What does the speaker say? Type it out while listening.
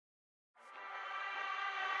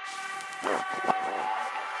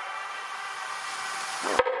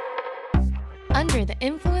Under the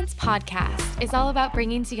Influence podcast is all about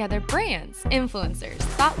bringing together brands, influencers,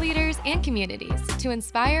 thought leaders, and communities to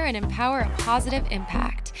inspire and empower a positive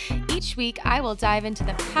impact. Each week, I will dive into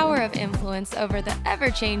the power of influence over the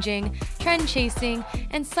ever-changing, trend-chasing,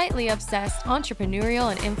 and slightly obsessed entrepreneurial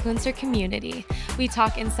and influencer community. We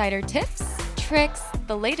talk insider tips, tricks,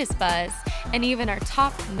 the latest buzz, and even our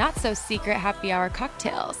top not-so-secret happy hour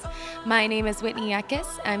cocktails. My name is Whitney Eckes.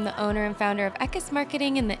 I'm the owner and founder of Eckes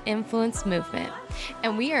Marketing and the Influence Movement,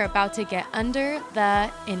 and we are about to get under the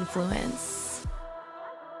influence.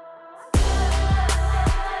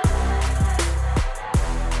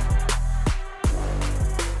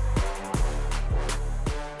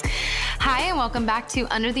 Hi, and welcome back to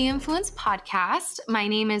Under the Influence podcast. My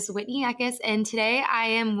name is Whitney Eckes, and today I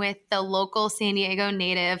am with the local San Diego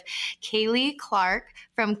native, Kaylee Clark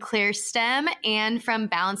from ClearStem and from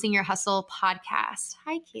Balancing Your Hustle podcast.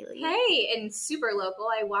 Hi, Kaylee. Hey, and super local.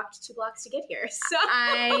 I walked 2 blocks to get here. So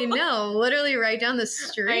I know, literally right down the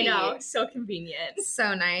street. I know, so convenient.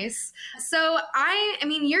 So nice. So I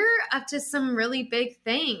mean, you're up to some really big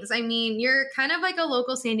things. I mean, you're kind of like a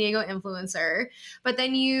local San Diego influencer, but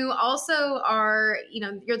then you also are,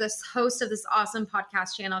 you're this host of this awesome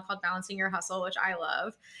podcast channel called Balancing Your Hustle, which I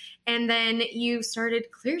love. And then you started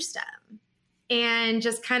ClearStem and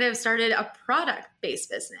just kind of started a product-based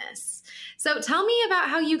business. So tell me about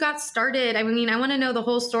how you got started. I mean, I want to know the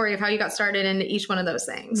whole story of how you got started into each one of those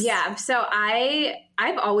things. Yeah. So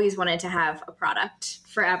I've always wanted to have a product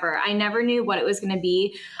forever. I never knew what it was going to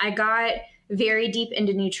be. I got very deep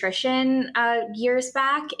into nutrition years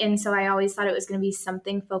back. And so I always thought it was going to be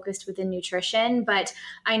something focused within nutrition, but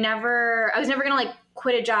I was never going to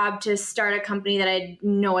quit a job to start a company that I had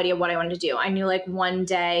no idea what I wanted to do. I knew one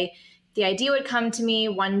day the idea would come to me,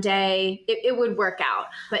 one day it would work out.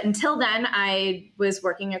 But until then, I was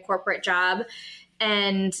working a corporate job.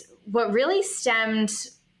 And what really stemmed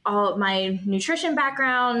all of my nutrition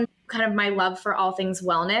background, kind of my love for all things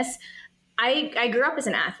wellness, I grew up as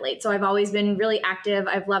an athlete, so I've always been really active.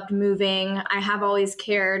 I've loved moving. I have always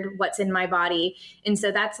cared what's in my body. And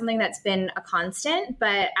so that's something that's been a constant.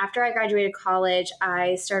 But after I graduated college,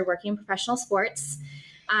 I started working in professional sports.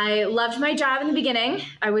 I loved my job in the beginning.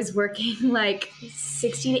 I was working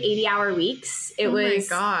 60 to 80 hour weeks. My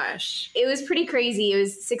gosh. It was pretty crazy. It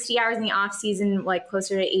was 60 hours in the off season,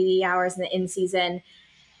 closer to 80 hours in the in season.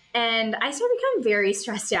 And I started becoming very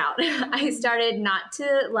stressed out. I started not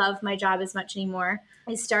to love my job as much anymore.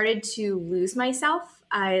 I started to lose myself.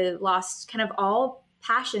 I lost kind of all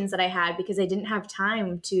passions that I had because I didn't have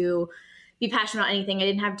time to be passionate about anything. I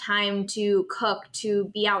didn't have time to cook,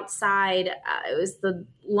 to be outside. It was the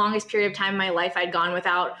longest period of time in my life I'd gone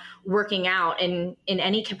without working out in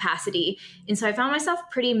any capacity. And so I found myself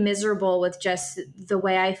pretty miserable with just the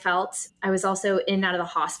way I felt. I was also in and out of the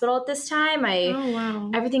hospital at this time.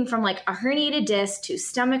 Everything from a herniated disc to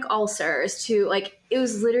stomach ulcers to it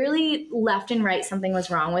was literally left and right. Something was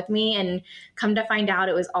wrong with me. And come to find out,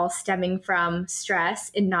 it was all stemming from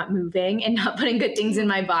stress and not moving and not putting good things in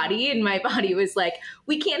my body. And my body was like,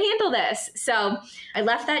 we can't handle this. So I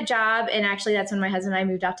left that job. And actually, that's when my husband and I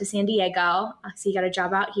moved out to San Diego. So he got a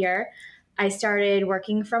job out here. I started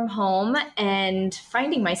working from home and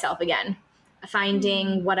finding myself again,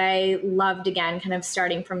 finding what I loved again, kind of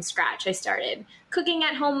starting from scratch. I started cooking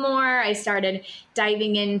at home more. I started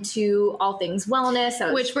diving into all things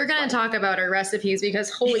wellness. Which we're going to talk about our recipes because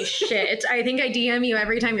holy shit, I think I DM you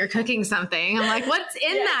every time you're cooking something. I'm like, what's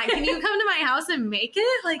in that? Can you come to my house and make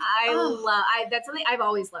it? That's something I've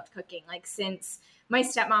always loved cooking. Since my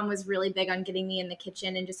stepmom was really big on getting me in the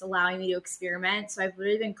kitchen and just allowing me to experiment. So I've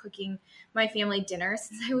really been cooking my family dinner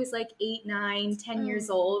since I was 8, 9, 10 years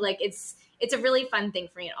old. It's a really fun thing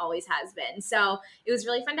for me. It always has been. So it was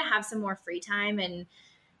really fun to have some more free time and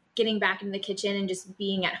getting back into the kitchen and just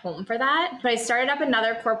being at home for that. But I started up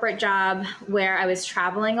another corporate job where I was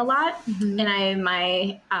traveling a lot, and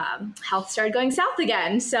my health started going south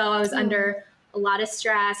again. So I was under a lot of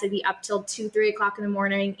stress. I'd be up till 2, 3 o'clock in the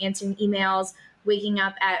morning answering emails, waking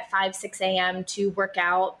up at 5, 6 a.m. to work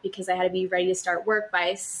out because I had to be ready to start work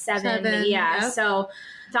by 7. Yeah. Yep. So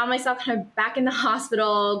found myself kind of back in the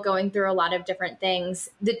hospital, going through a lot of different things.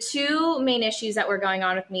 The 2 main issues that were going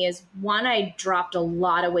on with me is, one, I dropped a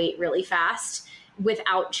lot of weight really fast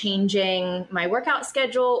without changing my workout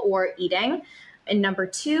schedule or eating. And number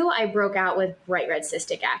 2, I broke out with bright red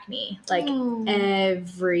cystic acne,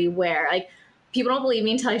 everywhere. people don't believe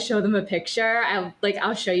me until I show them a picture.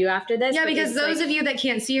 I'll show you after this. Yeah, because those of you that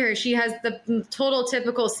can't see her, she has the total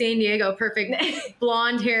typical San Diego perfect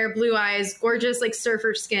blonde hair, blue eyes, gorgeous like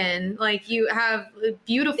surfer skin. Like you have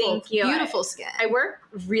beautiful skin. I work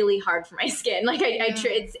really hard for my skin. Like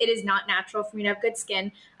it is not natural for me to have good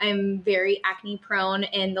skin. I'm very acne prone,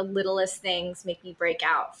 and the littlest things make me break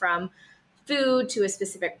out, from food to a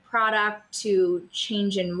specific product to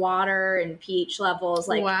change in water and pH levels.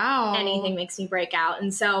 Like anything makes me break out.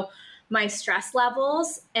 And so my stress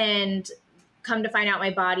levels, and come to find out my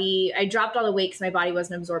body, I dropped all the weight because my body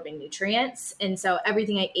wasn't absorbing nutrients. And so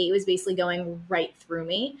everything I ate was basically going right through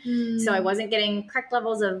me. So I wasn't getting correct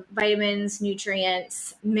levels of vitamins,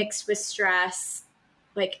 nutrients mixed with stress,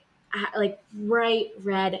 like bright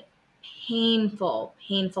red, painful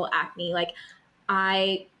acne. Like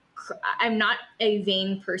I'm not a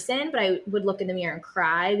vain person, but I would look in the mirror and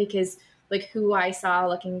cry because like who I saw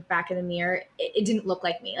looking back in the mirror, it didn't look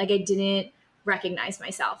like me. Like I didn't recognize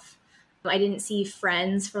myself. I didn't see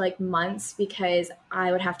friends for like months because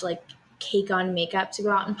I would have to like cake on makeup to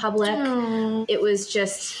go out in public. It was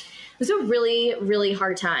a really, really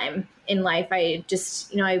hard time in life. I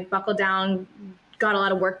just, I buckled down, got a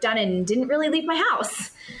lot of work done, and didn't really leave my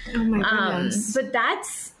house. Oh my goodness. But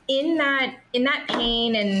that's in that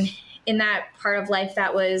pain and in that part of life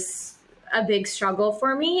that was a big struggle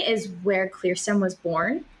for me, is where Clearstem was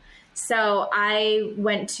born. So I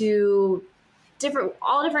went to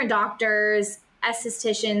all different doctors,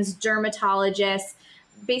 estheticians, dermatologists.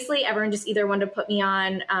 Basically, everyone just either wanted to put me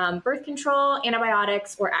on birth control,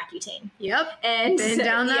 antibiotics, or Accutane. Yep. And been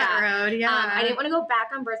down that road. Yeah. I didn't want to go back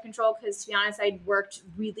on birth control because, to be honest, I'd worked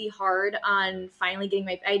really hard on finally getting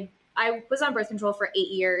I was on birth control for 8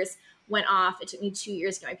 years, went off. It took me 2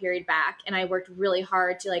 years to get my period back. And I worked really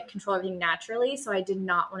hard to like control everything naturally. So I did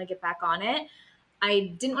not want to get back on it.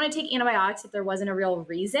 I didn't want to take antibiotics if there wasn't a real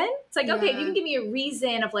reason. It's like, okay, if you can give me a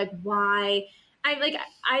reason of like why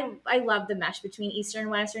I love the mesh between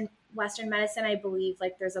Eastern and Western medicine. I believe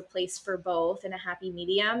like there's a place for both and a happy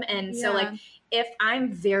medium. And so like, if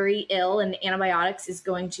I'm very ill and antibiotics is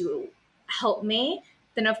going to help me,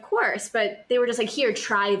 then of course. But they were just like, here,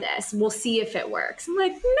 try this. We'll see if it works. I'm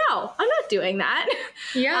like, no, I'm not doing that.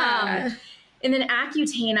 Yeah. And then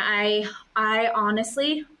Accutane, I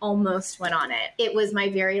honestly almost went on it. It was my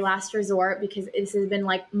very last resort because this has been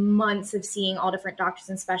like months of seeing all different doctors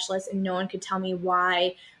and specialists, and no one could tell me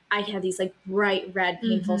why I had these like bright red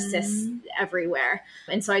painful cysts everywhere.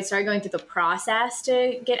 And so I started going through the process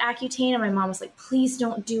to get Accutane, and my mom was like, please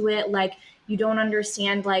don't do it. Like, you don't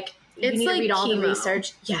understand, like, you need to read all the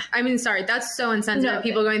research. Yeah. I mean, sorry, that's so insensitive.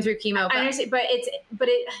 People going through chemo. I understand, but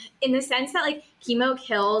it in the sense that like chemo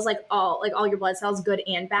kills like all your blood cells, good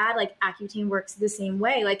and bad. Like Accutane works the same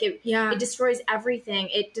way. Like it destroys everything.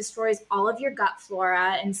 It destroys all of your gut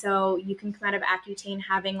flora, and so you can come out of Accutane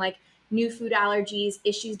having like new food allergies,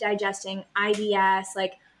 issues digesting, IBS,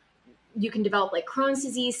 like. You can develop like Crohn's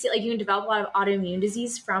disease, like you can develop a lot of autoimmune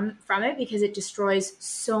disease from it because it destroys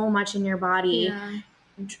so much in your body. Yeah.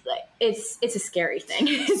 It's a scary thing.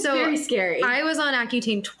 It's very scary. I was on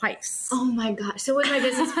Accutane twice. Oh my gosh. So was my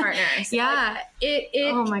business partner. So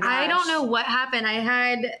oh my gosh. I don't know what happened. I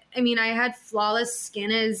had flawless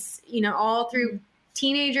skin as, all through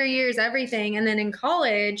teenager years, everything. And then in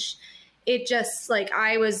college, it just like,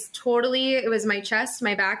 it was my chest,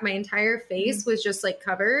 my back, my entire face was just like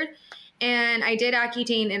covered. And I did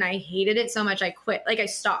Accutane and I hated it so much I quit. Like I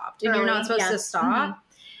stopped. And you're not supposed to stop.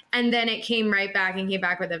 And then it came right back and came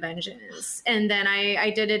back with a vengeance. And then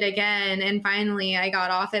I did it again. And finally I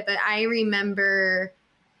got off it. But I remember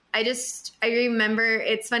it's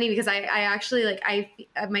funny because I actually like, I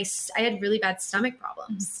had really bad stomach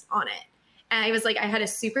problems on it. And I was like, I had a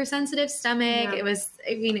super sensitive stomach. Yeah. It was,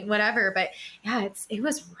 whatever. But yeah, it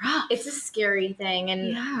was rough. It's a scary thing.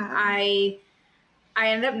 And I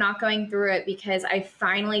ended up not going through it because I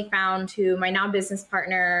finally found who my now business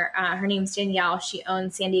partner, her name's Danielle. She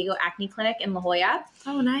owns San Diego Acne Clinic in La Jolla.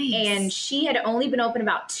 Oh, nice. And she had only been open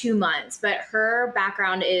about 2 months, but her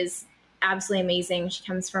background is absolutely amazing. She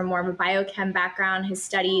comes from more of a biochem background, has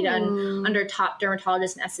studied under top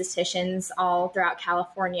dermatologists and estheticians all throughout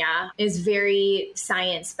California, is very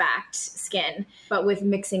science-backed skin, but with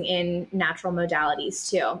mixing in natural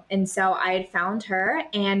modalities too. And so I had found her,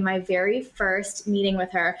 and my very first meeting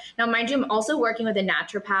with her, now mind you, I'm also working with a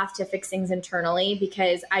naturopath to fix things internally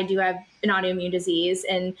because I do have an autoimmune disease.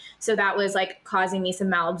 And so that was like causing me some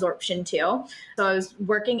malabsorption too. So I was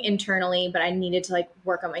working internally, but I needed to like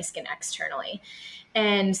work on my skin externally.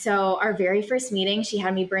 And so our very first meeting, she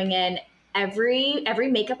had me bring in every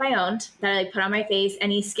makeup I owned that I put on my face,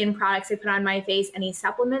 any skin products I put on my face, any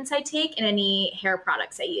supplements I take, and any hair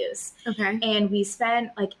products I use. Okay. And we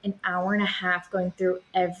spent like an hour and a half going through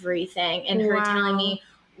everything and her telling me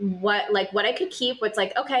what I could keep, what's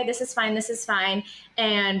like, okay, this is fine,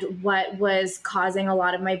 and what was causing a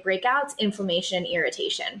lot of my breakouts, inflammation,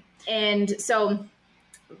 irritation. And so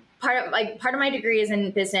part of my degree is in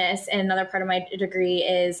business, and another part of my degree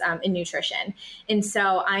is in nutrition. And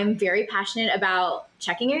so I'm very passionate about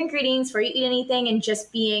checking your ingredients before you eat anything, and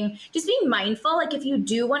just being mindful. Like if you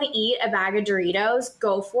do want to eat a bag of Doritos,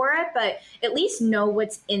 go for it, but at least know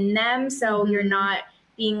what's in them, so you're not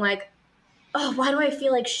being like, oh, why do I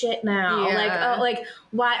feel like shit now? Yeah.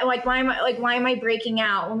 Why am I breaking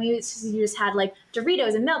out? Well, maybe it's just, you just had like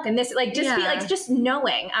Doritos and milk and this, like, just be like, just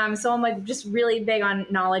knowing. So I'm like, just really big on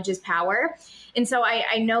knowledge is power. And so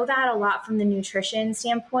I know that a lot from the nutrition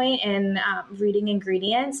standpoint and reading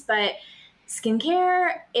ingredients, but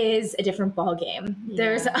skincare is a different ballgame. Yeah.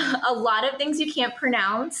 There's a lot of things you can't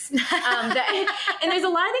pronounce. And there's a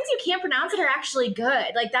lot of things you can't pronounce that are actually good.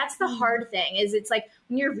 Like that's the hard thing is it's like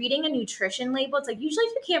when you're reading a nutrition label, it's like usually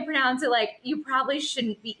if you can't pronounce it, like you probably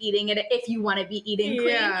shouldn't be eating it if you want to be eating clean.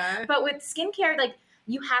 Yeah. But with skincare, like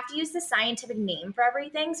you have to use the scientific name for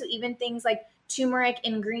everything. So even things like turmeric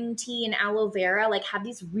and green tea and aloe vera, like have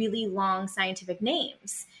these really long scientific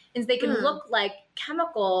names. And they can look like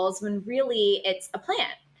chemicals when really it's a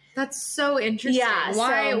plant. That's so interesting. Yeah.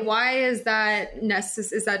 Why is that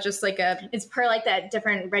necessary? Is that just like it's per like that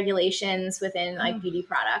different regulations within like beauty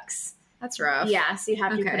products. That's rough. Yeah. So you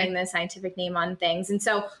have to be putting the scientific name on things. And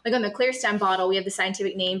so like on the ClearStem bottle, we have the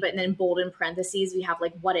scientific name, but then in bold in parentheses, we have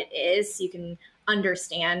like what it is. So you can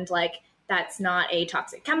understand like, that's not a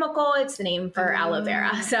toxic chemical. It's the name for aloe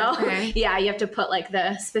vera. So yeah, you have to put like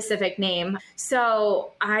the specific name.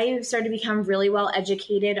 So I started to become really well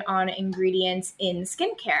educated on ingredients in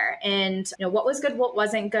skincare and what was good, what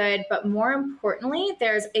wasn't good. But more importantly,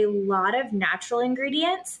 there's a lot of natural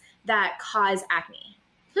ingredients that cause acne.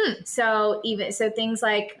 So things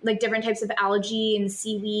like different types of algae and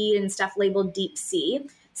seaweed and stuff labeled deep sea.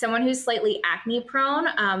 Someone who's slightly acne prone,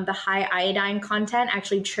 the high iodine content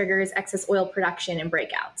actually triggers excess oil production and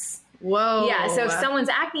breakouts. Whoa. Yeah. So if someone's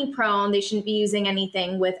acne prone, they shouldn't be using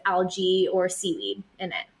anything with algae or seaweed in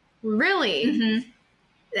it. Really?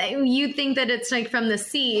 Mm-hmm. You think that it's like from the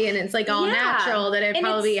sea and it's like all natural, that it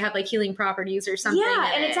probably have like healing properties or something.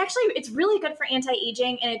 Yeah. And it's really good for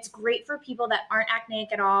anti-aging, and it's great for people that aren't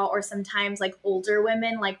acneic at all, or sometimes like older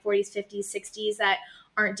women, like 40s, 50s, 60s that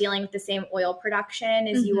aren't dealing with the same oil production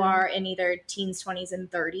as you are in either teens, 20s,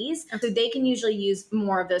 and 30s. So they can usually use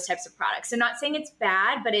more of those types of products. So not saying it's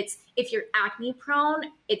bad, but if you're acne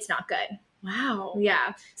prone, it's not good. Wow.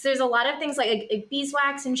 Yeah. So there's a lot of things like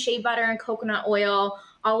beeswax and shea butter and coconut oil.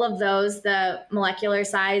 All of those, the molecular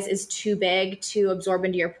size is too big to absorb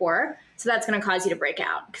into your pore. So that's going to cause you to break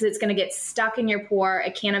out because it's going to get stuck in your pore.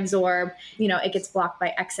 It can't absorb, it gets blocked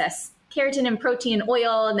by excess keratin and protein and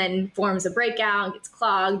oil, and then forms a breakout and gets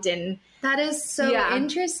clogged. And that is so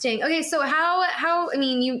interesting. Okay. So how, I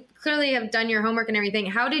mean, you clearly have done your homework and everything.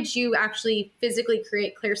 How did you actually physically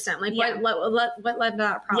create ClearStem? Like what led to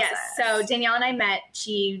that process? Yes. So Danielle and I met,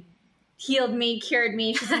 she healed me, cured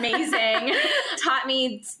me. She's amazing. Taught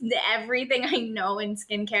me everything I know in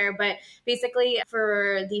skincare. But basically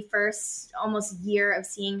for the first almost year of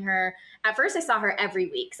seeing her, at first I saw her every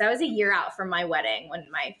week. So I was a year out from my wedding when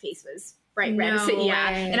my face was bright red.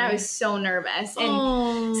 And I was so nervous.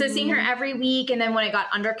 And so seeing her every week. And then when it got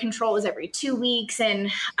under control, it was every 2 weeks.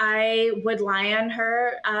 And I would lie on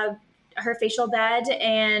her facial bed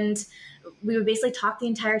and we would basically talk the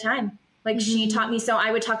entire time. Like she taught me, so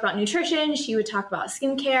I would talk about nutrition, she would talk about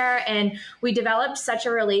skincare, and we developed such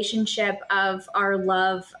a relationship of our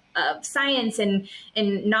love of science and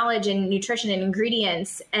knowledge and nutrition and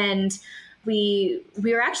ingredients. And we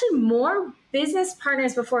were actually more business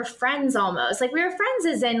partners before friends almost. Like we were friends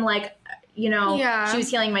as in like, she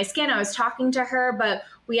was healing my skin, I was talking to her, but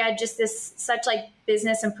we had just such like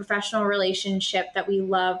business and professional relationship that we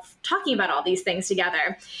love talking about all these things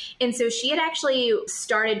together. And so she had actually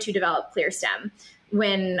started to develop ClearStem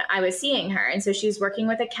when I was seeing her. And so she was working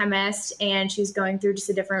with a chemist and she was going through just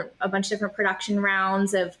a bunch of different production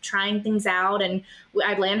rounds of trying things out. And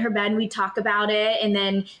I'd lay on her bed and we'd talk about it. And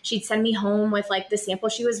then she'd send me home with like the sample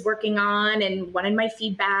she was working on and wanted my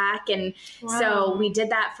feedback. And so we did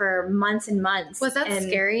that for months and months. Was that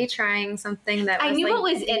scary trying something that I knew like what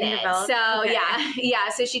was in it. Developed? So yeah.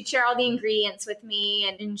 So she'd share all the ingredients with me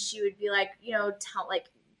and she would be like,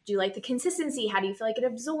 do you like the consistency? How do you feel like it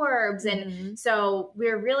absorbs? And so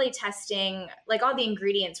we're really testing, like all the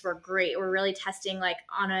ingredients were great. We're really testing like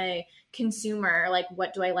on a consumer, like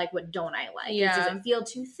what do I like? What don't I like? Does it feel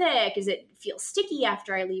too thick? Does it feel sticky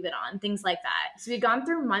after I leave it on? Things like that. So we'd gone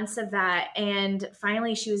through months of that. And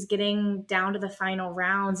finally she was getting down to the final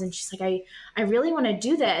rounds and she's like, I really want to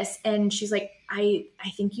do this. And she's like, I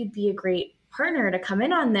think you'd be a great partner to come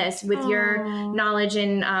in on this with your knowledge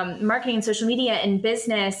in marketing, social media, and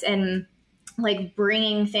business, and like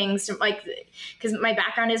bringing things to like, because my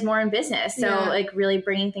background is more in business. So like really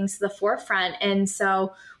bringing things to the forefront. And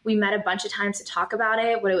so we met a bunch of times to talk about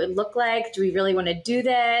it, what it would look like. Do we really want to do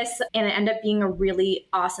this? And it ended up being a really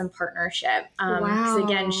awesome partnership. Because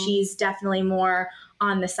again, she's definitely more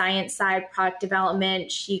on the science side, product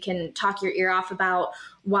development. She can talk your ear off about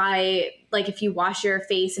why, like if you wash your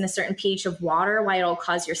face in a certain pH of water, why it'll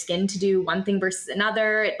cause your skin to do one thing versus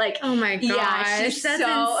another. Like, oh my gosh, she's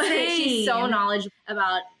so knowledgeable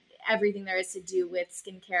about everything there is to do with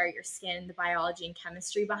skincare, your skin, the biology and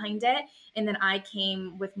chemistry behind it. And then I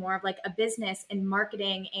came with more of like a business and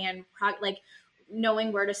marketing and like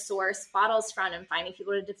knowing where to source bottles from and finding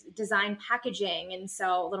people to design packaging. And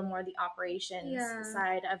so a little more of the operations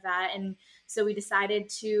side of that. And so we decided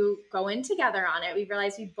to go in together on it. We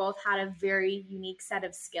realized we both had a very unique set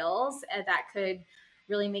of skills that could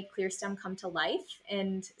really make ClearStem come to life.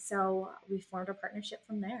 And so we formed a partnership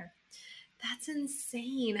from there. That's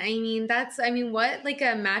insane. What like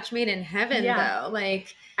a match made in heaven though.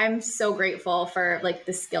 Like I'm so grateful for like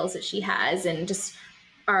the skills that she has and just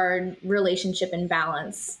our relationship and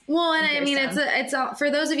balance. Well, and I mean, it's for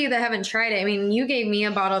those of you that haven't tried it. I mean, you gave me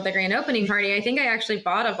a bottle at the grand opening party. I think I actually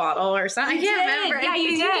bought a bottle or something. I can't remember. Yeah,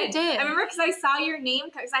 you did. I remember because I saw your name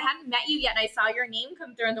because I hadn't met you yet, and I saw your name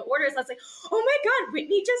come through in the orders. I was like, oh my God,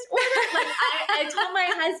 Whitney just ordered. Like I told my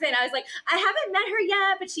husband, I was like, I haven't met her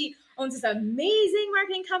yet, but she owns this amazing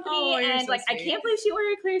marketing company, and so like sweet. I can't believe she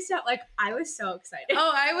ordered ClearStem. Like I was so excited.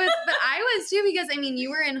 I was too, because I mean,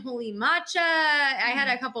 you were in Holy Matcha. I had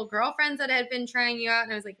a couple girlfriends that had been trying you out,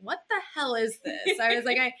 and I was like, what the hell is this? I was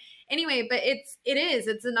like, anyway, but it's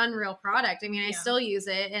an unreal product. I mean, I still use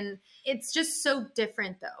it, and it's just so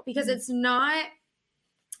different though, because it's not.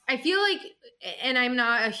 I feel like, and I'm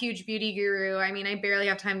not a huge beauty guru. I mean, I barely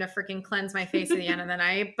have time to freaking cleanse my face at the end of the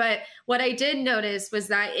night. But what I did notice was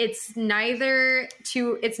that it's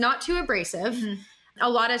not too abrasive. Mm-hmm. A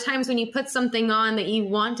lot of times when you put something on that you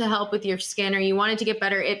want to help with your skin or you want it to get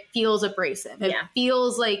better, it feels abrasive. It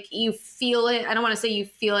feels like you feel it. I don't want to say you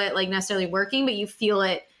feel it like necessarily working, but you feel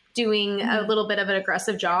it doing a little bit of an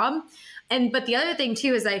aggressive job. But the other thing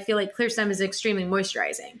too is I feel like ClearStem is extremely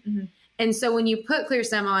moisturizing. Mm-hmm. And so when you put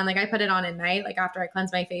ClearStem on, like I put it on at night, like after I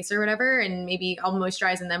cleanse my face or whatever, and maybe I'll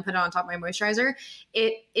moisturize and then put it on top of my moisturizer,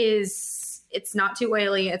 it's not too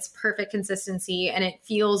oily. It's perfect consistency and it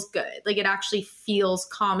feels good. Like it actually feels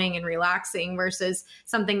calming and relaxing versus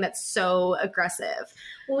something that's so aggressive.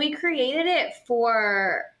 Well, we created it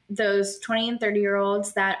for those 20 and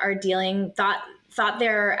 30-year-olds that are thought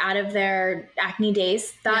they're out of their acne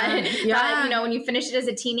days, thought, you know, when you finish it as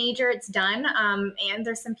a teenager, it's done. And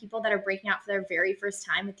there's some people that are breaking out for their very first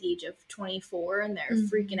time at the age of 24 and they're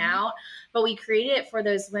freaking out. But we created it for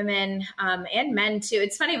those women and men too.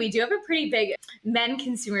 It's funny, we do have a pretty big men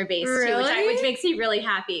consumer base too, which makes me really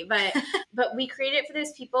happy. But we created it for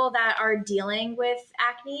those people that are dealing with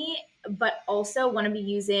acne, but also want to be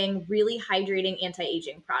using really hydrating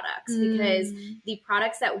anti-aging products because the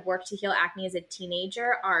products that work to heal acne as a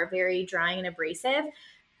teenager are very drying and abrasive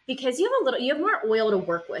because you have more oil to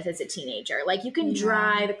work with as a teenager. Like you can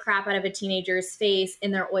dry the crap out of a teenager's face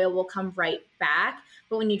and their oil will come right back.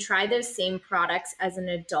 But when you try those same products as an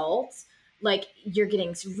adult, like you're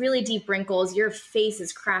getting really deep wrinkles, your face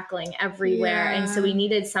is crackling everywhere. And so we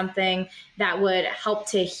needed something that would help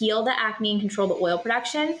to heal the acne and control the oil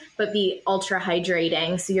production, but be ultra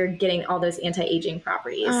hydrating. So you're getting all those anti-aging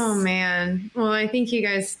properties. Oh man. Well, I think you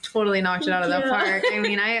guys totally knocked it out of the park. I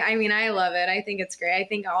mean, I love it. I think it's great. I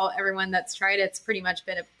think everyone that's tried it's pretty much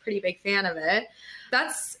been a pretty big fan of it.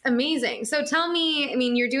 That's amazing. So tell me, I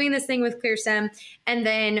mean, you're doing this thing with ClearStem and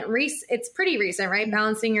then it's pretty recent, right?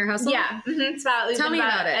 Balancing Your Hustle? Yeah. It's Tell me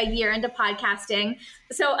about it. A year into podcasting.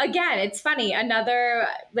 So again, it's funny. Another,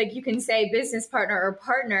 like you can say business partner or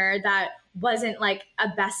partner that wasn't like a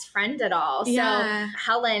best friend at all. So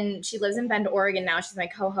Helen, she lives in Bend, Oregon now. She's my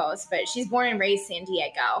co-host, but she's born and raised San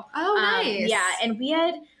Diego. Oh, nice. Yeah. And we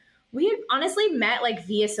had honestly met like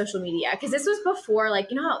via social media because this was before, like,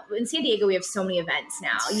 you know how in San Diego we have so many events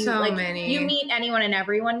now. Many. You meet anyone and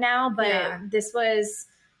everyone now, but this was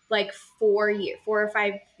like 4 or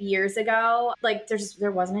 5 years ago, like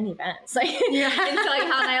there wasn't any events. Like, and so like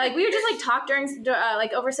Helen and I, like, we would just like talk during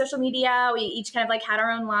like over social media. We each kind of like had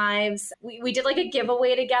our own lives. We did like a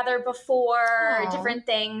giveaway together before, different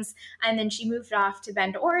things. And then she moved off to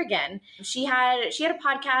Bend, Oregon. She had a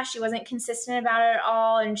podcast. She wasn't consistent about it at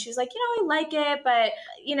all. And she was like, I like it, but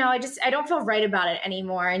I don't feel right about it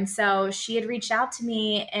anymore. And so she had reached out to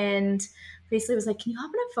me and basically was like, can you hop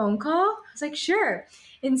on a phone call? I was like, sure.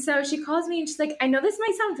 And so she calls me and she's like, I know this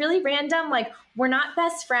might sound really random. Like, we're not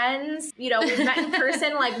best friends. We've met in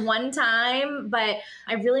person like one time, but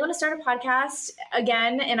I really want to start a podcast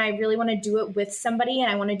again. And I really want to do it with somebody,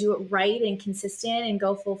 and I want to do it right and consistent and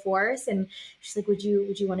go full force. And she's like, would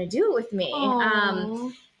you want to do it with me?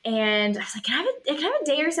 And I was like, can I have a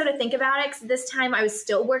day or so to think about it? Because this time I was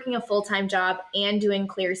still working a full-time job and doing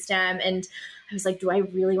ClearStem. And I was like, do I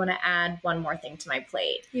really want to add one more thing to my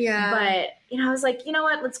plate? Yeah. But, I was like, you know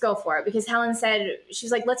what? Let's go for it. Because Helen said,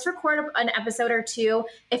 she's like, let's record an episode or two.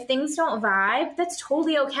 If things don't vibe, that's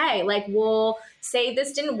totally okay. Like, we'll say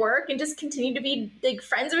this didn't work and just continue to be like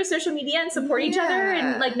friends over social media and support each other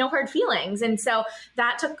and like no hard feelings. And so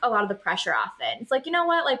that took a lot of the pressure off it. It's like, you know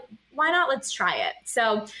what? Like, why not? Let's try it.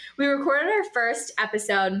 So we recorded our first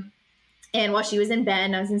episode. And while she was in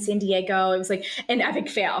Bend, I was in San Diego. It was like an epic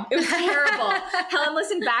fail. It was terrible. Helen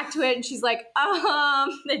listened back to it and she's like,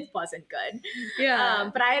 it wasn't good. Yeah.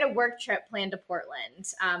 But I had a work trip planned to Portland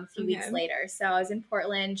a few weeks later. So I was in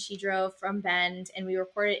Portland. She drove from Bend and we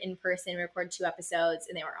recorded in person. We recorded 2 episodes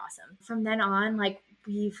and they were awesome. From then on, like,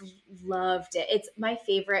 we've loved it. It's my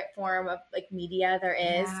favorite form of like media there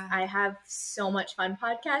is. Yeah. I have so much fun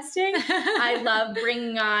podcasting. I love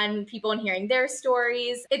bringing on people and hearing their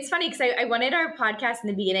stories. It's funny because I wanted our podcast in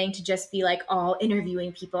the beginning to just be like all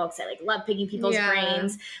interviewing people because I like love picking people's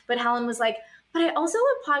brains. But Helen was like, but I also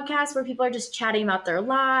love podcasts where people are just chatting about their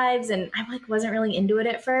lives. And I like wasn't really into it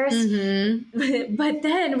at first. Mm-hmm. But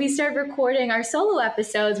then we started recording our solo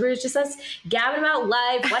episodes where it's just us gabbing about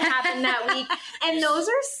life, what happened that week. And those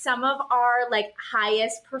are some of our like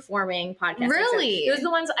highest performing podcasts. Really? Those are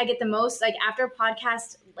the ones I get the most, like after a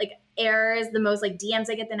podcast like airs, the most like DMs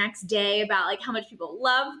I get the next day about like how much people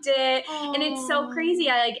loved it. Aww. And it's so crazy.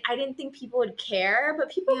 I didn't think people would care, but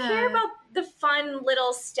people care about the fun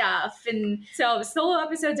little stuff. And so solo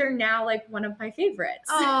episodes are now like one of my favorites.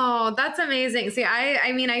 Oh, that's amazing. See,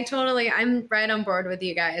 I'm right on board with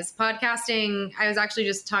you guys. Podcasting, I was actually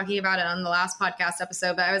just talking about it on the last podcast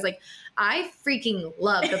episode, but I was like, I freaking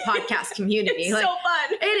love the podcast community. It's like, so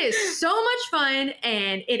fun. It is so much fun,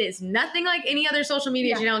 and it is nothing like any other social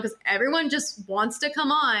media channel because everyone just wants to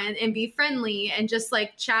come on and be friendly and just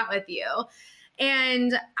like chat with you.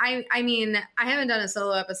 And I mean, I haven't done a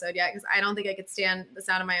solo episode yet because I don't think I could stand the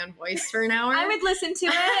sound of my own voice for an hour. I would listen to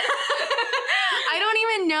it. I don't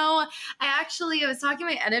even know. I was talking to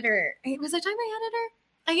my editor. Was I talking to my editor?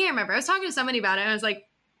 I can't remember. I was talking to somebody about it. And I was like,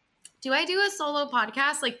 do I do a solo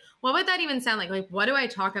podcast? Like, what would that even sound like? Like, what do I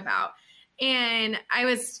talk about? And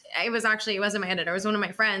it wasn't my editor. It was one of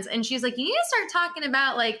my friends. And she's like, you need to start talking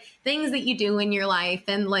about like things that you do in your life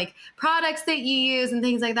and like products that you use and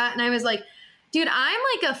things like that. And I was like, dude, I'm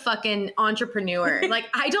like a fucking entrepreneur. Like,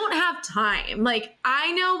 I don't have time. Like,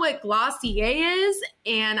 I know what Glossier is,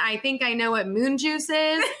 and I think I know what Moon Juice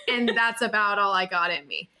is, and that's about all I got in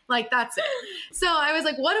me. Like, that's it. So I was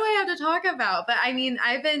like, what do I have to talk about? But I mean,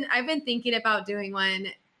 I've been thinking about doing one,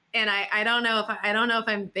 and I don't know if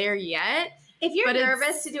I'm there yet. If you're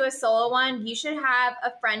nervous to do a solo one, you should have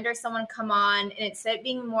a friend or someone come on, and instead of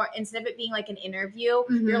it being like an interview,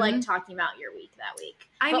 you're like talking about your week that week.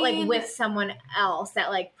 Like with someone else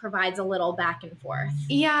that like provides a little back and forth.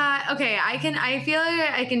 Yeah. Okay. I feel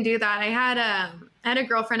like I can do that. I had a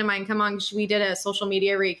girlfriend of mine come on. We did a social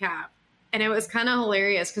media recap, and it was kind of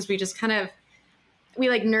hilarious because we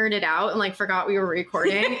like nerded out and like forgot we were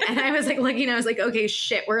recording. And I was like looking, I was like, okay,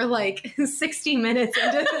 shit, we're like 60 minutes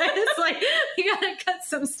into this. Like, we gotta cut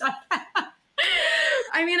some stuff out.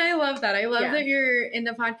 I mean, I love that. I love that you're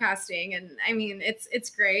into podcasting, and I mean, it's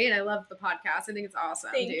great. I love the podcast. I think it's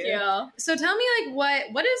awesome. Thank you. So tell me, like,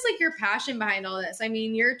 what is like your passion behind all this? I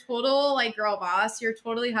mean, you're total like girl boss. You're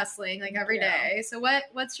totally hustling like every day. So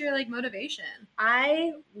what's your like motivation?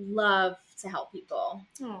 I love to help people.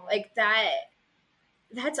 Like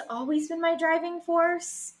that's always been my driving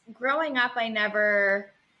force. Growing up, I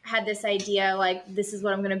never had this idea like, this is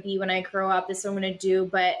what I'm going to be when I grow up. This is what I'm going to do.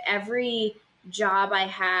 But every job I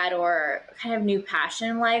had or kind of new passion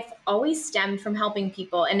in life always stemmed from helping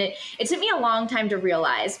people. And it took me a long time to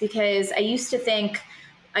realize, because I used to think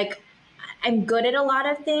like, I'm good at a lot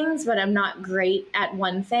of things, but I'm not great at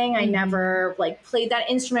one thing. I never like played that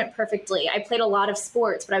instrument perfectly. I played a lot of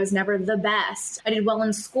sports, but I was never the best. I did well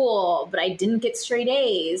in school, but I didn't get straight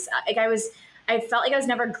A's. I felt like I was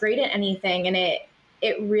never great at anything. And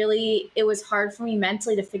it was hard for me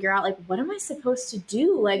mentally to figure out, like, what am I supposed to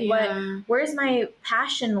do? Like, where's my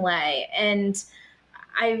passion lay? And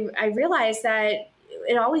I realized that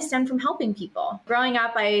it always stemmed from helping people. Growing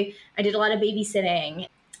up, I did a lot of babysitting.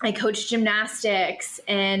 I coached gymnastics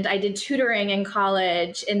and I did tutoring in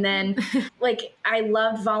college. And then like, I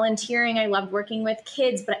loved volunteering. I loved working with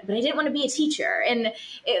kids, but I didn't want to be a teacher. And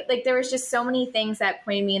there was just so many things that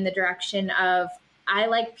pointed me in the direction of, I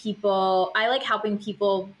like people. I like helping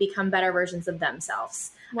people become better versions of themselves.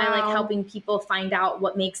 Wow. I like helping people find out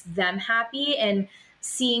what makes them happy and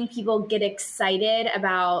seeing people get excited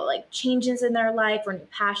about like changes in their life or new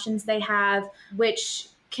passions they have, which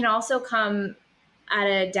can also come at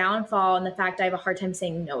a downfall in the fact I have a hard time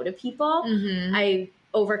saying no to people. I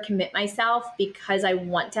overcommit myself because I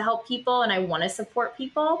want to help people and I want to support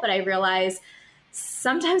people, but I realize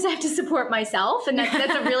sometimes I have to support myself, and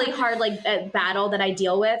that's a really hard battle that I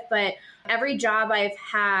deal with. But every job I've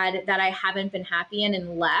had that I haven't been happy in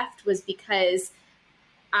and left was because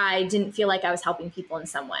I didn't feel like I was helping people in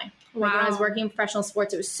some way. Wow. Like when I was working in professional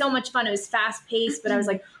sports, it was so much fun. It was fast paced, but I was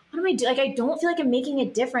like, what am I doing? Like, I don't feel like I'm making a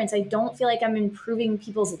difference. I don't feel like I'm improving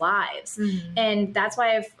people's lives. And that's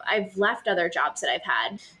why I've left other jobs that I've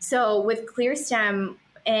had. So with ClearStem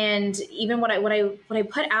and even what I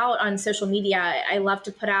put out on social media, I love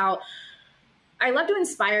to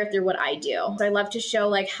inspire through what I do. I love to show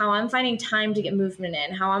like how I'm finding time to get movement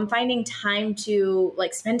in, how I'm finding time to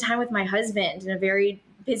like spend time with my husband in a very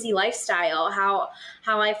busy lifestyle, how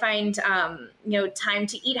I find, time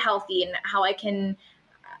to eat healthy, and how I can,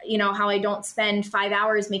 how I don't spend 5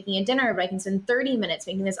 hours making a dinner, but I can spend 30 minutes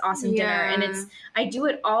making this awesome dinner. And I do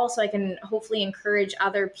it all so I can hopefully encourage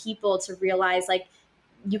other people to realize like,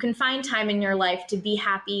 you can find time in your life to be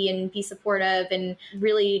happy and be supportive and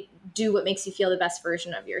really do what makes you feel the best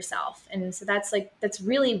version of yourself. And so that's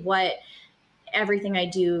really what everything I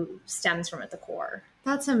do stems from at the core.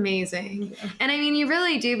 That's amazing. And I mean, you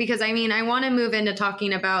really do, because I mean, I want to move into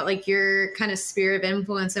talking about like your kind of sphere of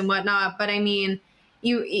influence and whatnot. But I mean,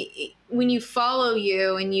 when you follow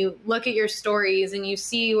you and you look at your stories and you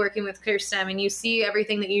see you working with ClearStem and you see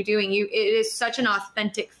everything that you're doing, it is such an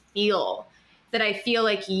authentic feel that I feel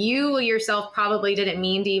like you yourself probably didn't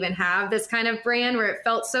mean to even have this kind of brand where it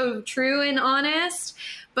felt so true and honest.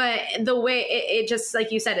 But the way it just,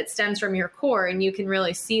 like you said, it stems from your core and you can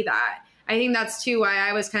really see that. I think that's too why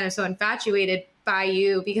I was kind of so infatuated by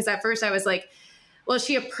you, because at first I was like, well, is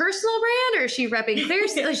she a personal brand or is she repping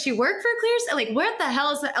ClearStem? Does she work for ClearStem? Like, what the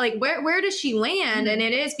hell is that? Like, where does she land? And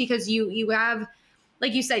it is because you have,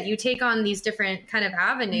 like you said, you take on these different kind of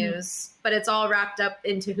avenues, but it's all wrapped up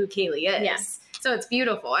into who Kaylee is. Yes. So it's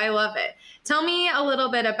beautiful. I love it. Tell me a little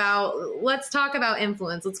bit about, let's talk about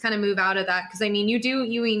influence. Let's kind of move out of that. Cause I mean,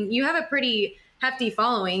 you have a pretty hefty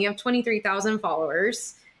following. You have 23,000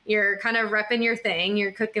 followers. You're kind of repping your thing.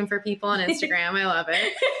 You're cooking for people on Instagram. I love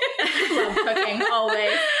it. Love cooking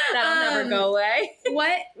always. That'll never go away.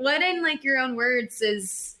 What in like your own words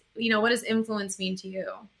is, what does influence mean to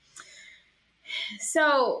you?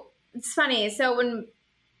 So it's funny. So when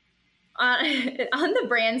on the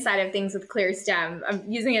brand side of things with ClearStem, I'm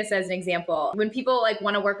using this as an example. When people like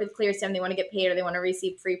want to work with ClearStem, they want to get paid or they want to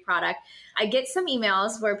receive free product, I get some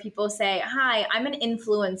emails where people say, hi, I'm an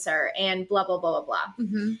influencer and blah, blah, blah, blah, blah.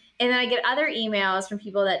 And then I get other emails from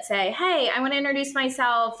people that say, hey, I want to introduce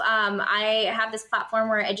myself. I have this platform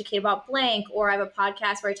where I educate about blank, or I have a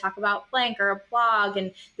podcast where I talk about blank, or a blog,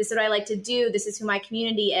 and this is what I like to do. This is who my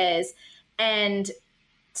community is. And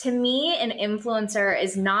to me, an influencer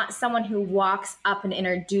is not someone who walks up and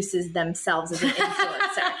introduces themselves as an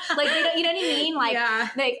influencer. Like, you know what I mean? Like,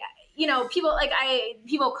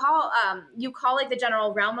 people call, you call like the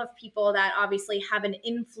general realm of people that obviously have an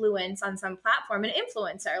influence on some platform an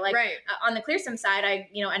influencer. Like on the ClearStem side,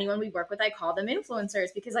 anyone we work with, I call them influencers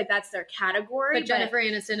because like that's their category. But Jennifer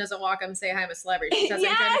Aniston doesn't walk up and say, hi, I'm a celebrity. She says,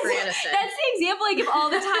 I'm Jennifer Aniston. That's the example I give all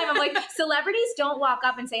the time. I'm like, celebrities don't walk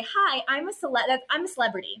up and say, hi, I'm a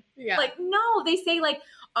celebrity. Yeah. Like, no, they say like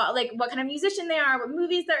what kind of musician they are, what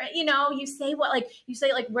movies they're, you say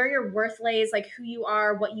where your worth lays, like who you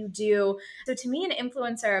are, what you do. So to me, an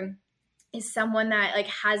influencer is someone that like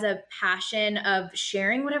has a passion of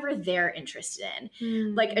sharing whatever they're interested in.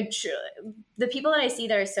 Like the people that I see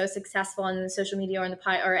that are so successful on social media or in the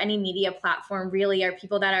or any media platform really are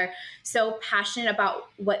people that are so passionate about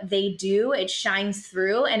what they do. It shines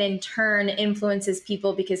through and in turn influences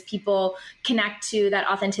people because people connect to that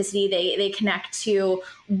authenticity. They connect to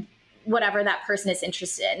whatever that person is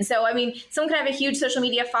interested in. So, I mean, someone could have a huge social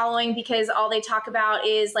media following because all they talk about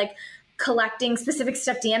is like collecting specific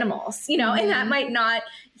stuffed animals, you know, and that might not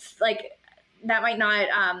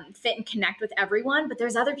fit and connect with everyone, but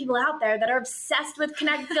there's other people out there that are obsessed with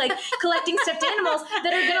collecting stuffed animals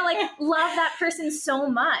that are gonna like love that person so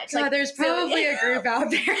much. God, there's probably a group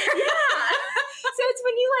out there. Yeah. So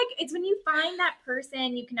it's when you find that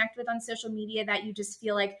person you connect with on social media that you just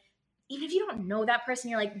feel like, even if you don't know that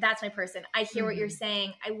person, you're like, that's my person. I hear what you're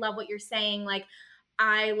saying. I love what you're saying. Like,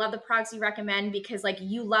 I love the products you recommend because like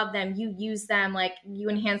you love them, you use them, like you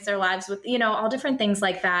enhance their lives with, you know, all different things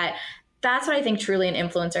like that. That's what I think truly an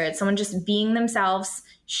influencer. It's someone just being themselves,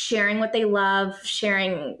 sharing what they love,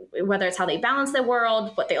 sharing whether it's how they balance the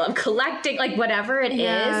world, what they love collecting, like whatever it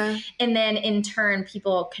is. And then in turn,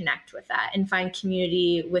 people connect with that and find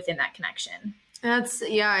community within that connection.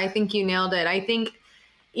 I think you nailed it. I think,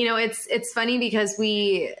 you know, it's funny because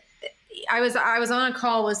I was on a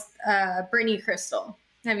call with Brittany Crystal.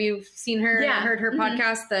 Have you seen her? Yeah. Heard her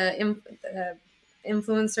podcast, the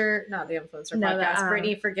influencer, not the influencer podcast.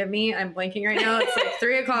 Brittany, forgive me, I'm blanking right now. It's like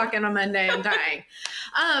 3:00 on a Monday. I'm dying.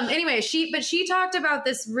 Anyway, she talked about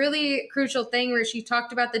this really crucial thing where she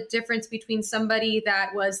talked about the difference between somebody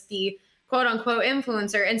that was the quote unquote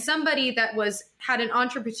influencer and somebody that had an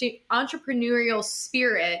entrepreneurial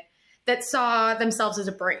spirit that saw themselves as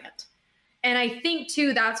a brand. And I think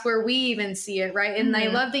too, that's where we even see it, right? And I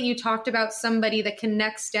love that you talked about somebody that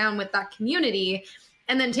connects down with that community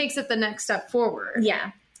and then takes it the next step forward. Yeah.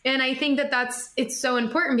 And I think it's so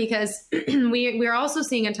important because we're also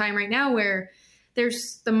seeing a time right now where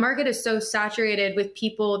the market is so saturated with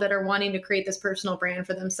people that are wanting to create this personal brand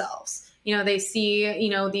for themselves. You know, they see,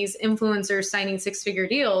 you know, these influencers signing 6-figure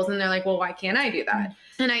deals and they're like, well, why can't I do that?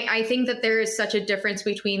 And I think that there is such a difference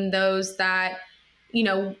between those that, you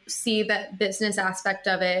know, see that business aspect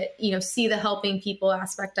of it, you know, see the helping people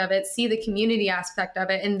aspect of it, see the community aspect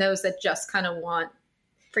of it, and those that just kind of want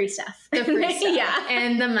free stuff. The free stuff. Yeah.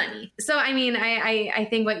 And the money. So, I mean, I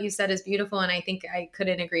think what you said is beautiful, and I think I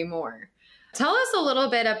couldn't agree more. Tell us a little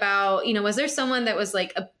bit about, you know, was there someone that was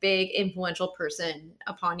like a big influential person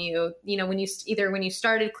upon you, you know, when you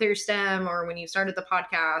started ClearStem or when you started the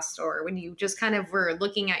podcast or when you just kind of were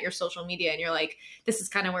looking at your social media and you're like, this is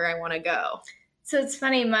kind of where I want to go? So it's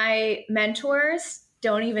funny, my mentors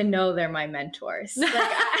don't even know they're my mentors. Like,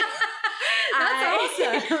 That's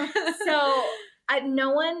awesome. So no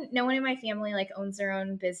one in my family like owns their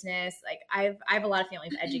own business. Like I have a lot of family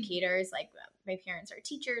of educators. Like my parents are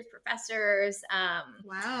teachers, professors.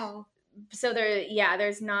 Wow. So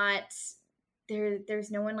there's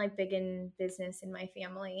no one like big in business in my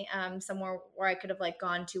family, somewhere where I could have like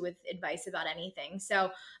gone to with advice about anything.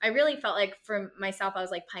 So I really felt like for myself, I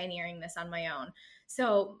was like pioneering this on my own.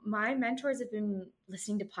 So my mentors have been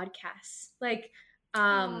listening to podcasts, like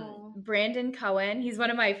Brandon Cohen. He's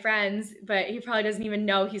one of my friends, but he probably doesn't even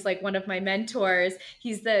know he's like one of my mentors.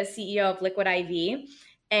 He's the CEO of Liquid IV.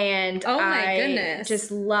 And I just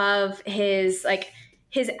love his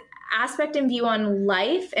aspect and view on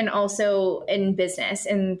life and also in business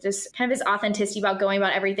and just kind of his authenticity about going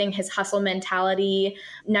about everything, his hustle mentality,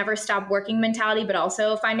 never stop working mentality, but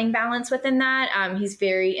also finding balance within that. He's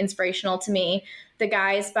very inspirational to me. The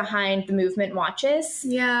guys behind the Movement watches,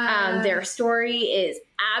 their story is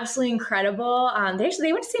absolutely incredible.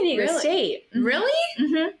 They went to San Diego State. Really?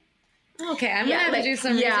 Mm-hmm. Okay, I'm gonna have to do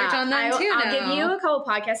some research on them too. I'll give you a couple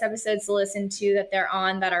podcast episodes to listen to that they're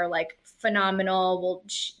on that are like phenomenal.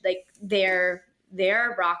 They're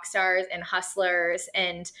rock stars and hustlers,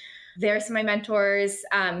 and they're some of my mentors.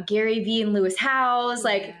 Gary Vee and Lewis Howes,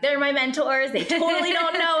 they're my mentors. They totally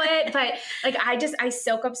don't know it, but like I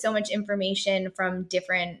soak up so much information from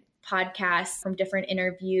different podcasts, from different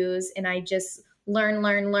interviews, and I just learn,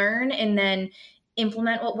 and then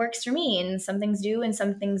implement what works for me. And some things do and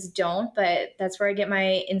some things don't, but that's where I get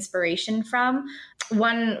my inspiration from.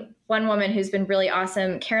 One woman who's been really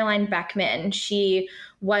awesome, Caroline Beckman. She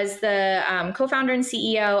was the co-founder and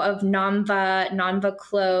CEO of Namva. Namva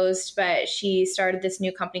closed, but she started this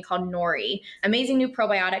new company called Nori, amazing new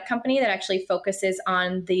probiotic company that actually focuses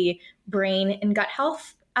on the brain and gut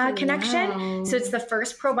health connection. Wow. So it's the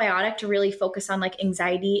first probiotic to really focus on like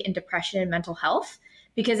anxiety and depression and mental health,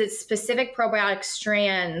 because it's specific probiotic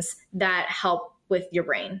strands that help with your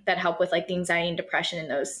brain that help with like the anxiety and depression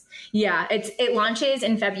and those. Yeah. It launches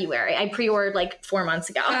in February. I pre-ordered like 4 months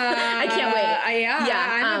ago. I can't wait.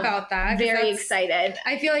 I'm about that. Very excited.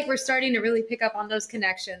 I feel like we're starting to really pick up on those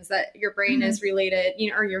connections that your brain is related,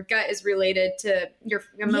 or your gut is related to your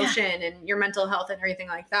emotion and your mental health and everything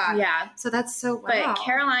like that. Yeah. So that's so wow. But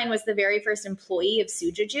Caroline was the very first employee of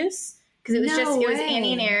Suja Juice. Because it was it was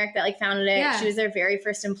Annie and Eric that like founded it. Yeah. She was their very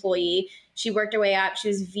first employee. She worked her way up. She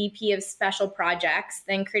was VP of special projects,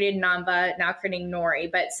 then created Namba, now creating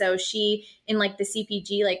Nori. But so she, in like the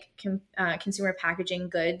CPG, like consumer packaging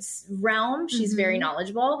goods realm, she's very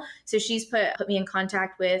knowledgeable. So she's put me in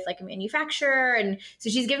contact with like a manufacturer. And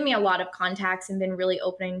so she's given me a lot of contacts and been really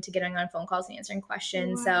open to getting on phone calls and answering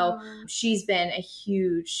questions. Wow. So she's been a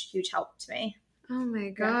huge, huge help to me. Oh my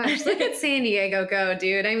gosh. Look at San Diego go,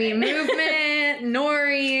 dude. I mean, movement,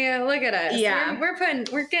 Nori, look at us. Yeah.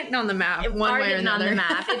 We're getting on the map one way or another. On the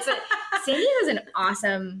map. San Diego is an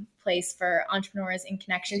awesome place for entrepreneurs and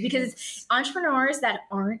connections because it's entrepreneurs that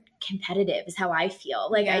aren't competitive is how I feel.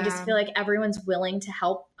 Like, I just feel like everyone's willing to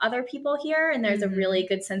help other people here. And there's a really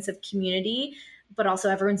good sense of community, but also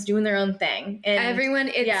everyone's doing their own thing. And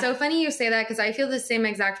it's so funny you say that because I feel the same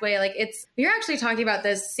exact way. Like you're actually talking about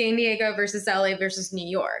this San Diego versus LA versus New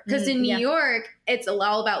York. Because in New York, it's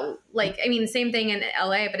all about the same thing in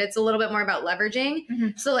LA, but it's a little bit more about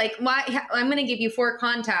leveraging. So like I'm going to give you 4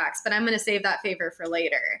 contacts, but I'm going to save that favor for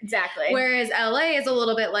later. Exactly. Whereas LA is a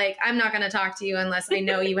little bit like, I'm not going to talk to you unless I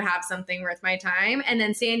know you have something worth my time. And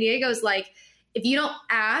then San Diego's like, if you don't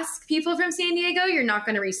ask people from San Diego, you're not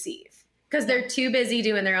going to receive. Because they're too busy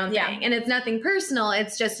doing their own thing. And it's nothing personal.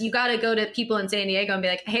 It's just you got to go to people in San Diego and be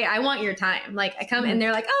like, hey, I want your time. Like I come and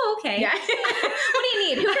they're like, oh, okay. Yeah. What do you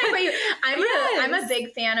need? Who can I put you? I'm a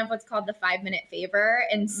big fan of what's called the 5-minute favor.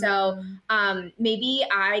 And so maybe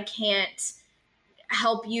I can't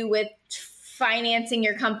help you with financing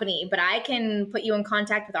your company, but I can put you in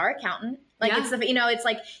contact with our accountant. Like it's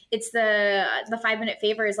the 5-minute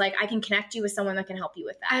favor is like, I can connect you with someone that can help you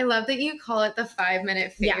with that. I love that you call it the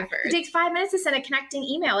 5-minute favor. Yeah. It takes 5 minutes to send a connecting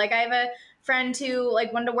email. Like I have a friend who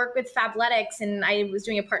like wanted to work with Fabletics and I was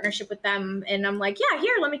doing a partnership with them and I'm like, yeah,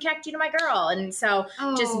 here, let me connect you to my girl. And so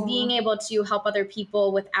just being able to help other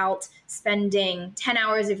people without spending 10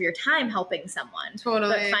 hours of your time helping someone.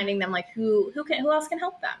 Totally. But finding them like who else can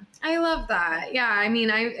help them. I love that. Yeah. I mean,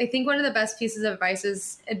 I think one of the best pieces of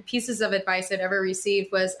advice I'd ever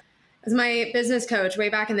received was as my business coach way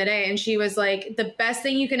back in the day. And she was like, the best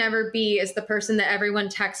thing you can ever be is the person that everyone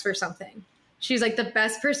texts for something. She's like, the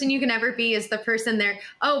best person you can ever be is the person there.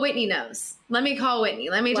 Oh, Whitney knows. Let me call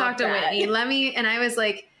Whitney. Let me talk to Whitney. And I was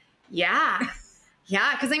like, yeah.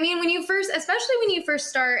 Yeah. Cause I mean, when you first start,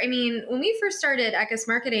 when we first started Eckes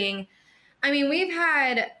Marketing, I mean, we've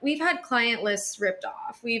had client lists ripped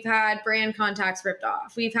off. We've had brand contacts ripped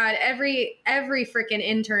off. We've had every freaking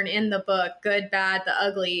intern in the book, good, bad, the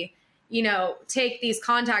ugly, take these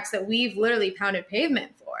contacts that we've literally pounded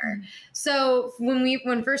pavement for. So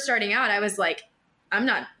when first starting out, I was like,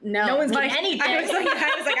 no one's getting anything. I was like,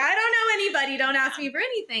 I don't know anybody. Don't ask me for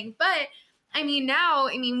anything. But I mean, now,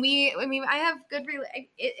 I have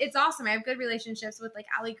it's awesome. I have good relationships with like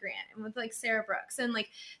Allie Grant and with like Sarah Brooks. And like,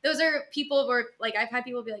 those are people where like, I've had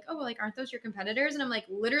people be like, oh, well, like, aren't those your competitors? And I'm like,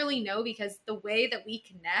 literally no, because the way that we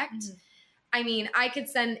connect, I mean, I could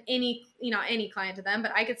send any client to them,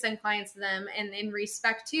 but I could send clients to them. And in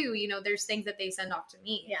respect to, there's things that they send off to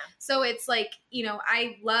me. Yeah. So it's like,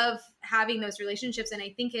 I love having those relationships. And I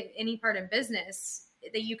think in any part of business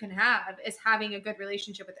that you can have is having a good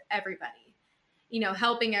relationship with everybody,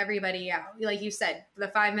 helping everybody out. Like you said, the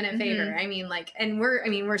 5-minute favor. I mean, like, and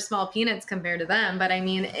we're small peanuts compared to them. But I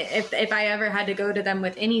mean, if I ever had to go to them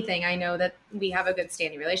with anything, I know that we have a good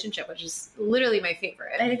standing relationship, which is literally my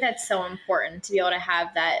favorite. I think that's so important to be able to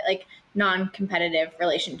have that like non-competitive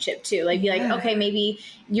relationship too. Like be like, okay, maybe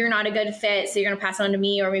you're not a good fit, so you're going to pass it on to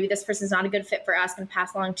me, or maybe this person's not a good fit for us, going to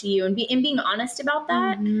pass along to you, and being honest about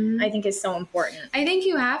that, I think is so important. I think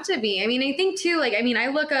you have to be. I mean, I think too, like, I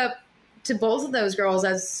look up to both of those girls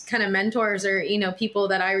as kind of mentors or, people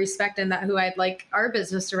that I respect and who I'd like our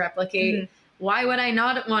business to replicate. Why would I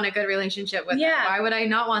not want a good relationship with them? Why would I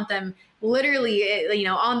not want them literally,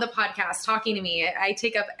 on the podcast talking to me? I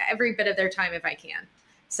take up every bit of their time if I can.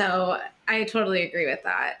 So I totally agree with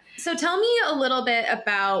that. So tell me a little bit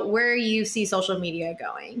about where you see social media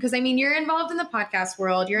going. Because you're involved in the podcast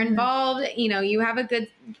world. You're involved, you have a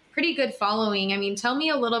pretty good following. Tell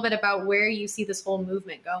me a little bit about where you see this whole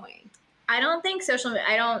movement going. I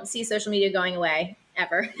don't see social media going away.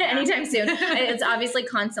 ever anytime soon. It's obviously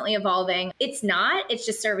constantly evolving. It's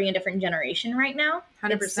just serving a different generation right now.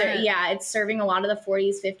 100%. It's serving a lot of the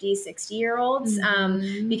 40s, 50s, 60-year-olds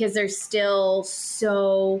because they're still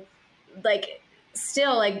so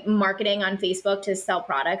marketing on Facebook to sell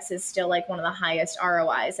products is still like one of the highest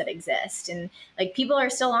ROIs that exist. And like people are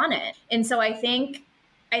still on it. And so I think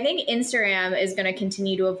Instagram is going to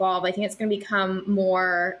continue to evolve. I think it's going to become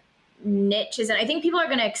more niches. And I think people are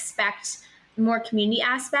going to expect more community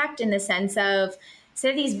aspect in the sense of, instead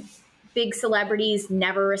of these big celebrities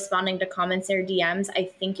never responding to comments or DMs,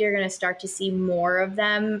 I think you're going to start to see more of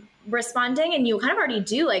them responding. And you kind of already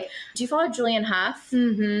do. Like, do you follow Julianne Hough?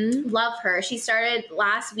 Mm-hmm. Love her. She started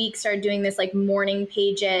doing this like morning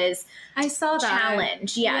pages. I saw that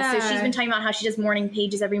challenge. Yeah. So she's been talking about how she does morning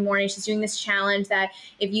pages every morning. She's doing this challenge that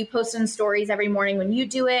if you post on stories every morning when you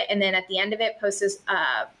do it, and then at the end of it post this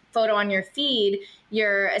photo on your feed,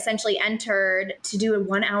 you're essentially entered to do a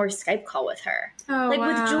 1-hour Skype call with her. Oh, like wow.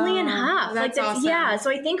 With Julianne Hough. That's awesome. Yeah.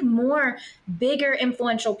 So I think more bigger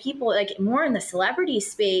influential people, like more in the celebrity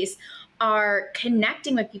space, are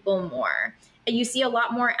connecting with people more. You see a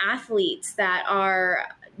lot more athletes that are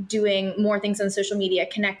doing more things on social media,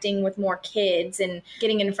 connecting with more kids and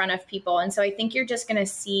getting in front of people. And so I think you're just going to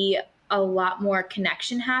see a lot more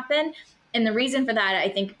connection happen. And the reason for that, I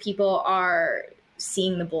think people are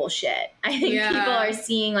seeing the bullshit. I think people are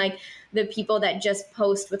seeing like the people that just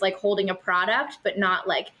post with like holding a product, but not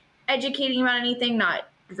like educating about anything, not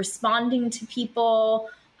responding to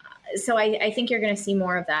people. So I think you're going to see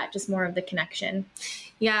more of that, just more of the connection.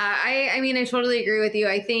 Yeah. I mean, I totally agree with you.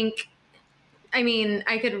 I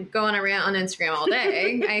could go on a rant on Instagram all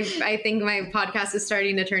day. I think my podcast is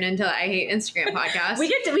starting to turn into I hate Instagram podcast. We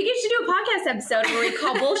get to do a podcast episode where we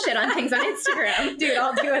call bullshit on things on Instagram. Dude,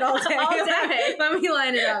 I'll do it all day. All day. Let me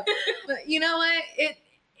line it up. But you know what?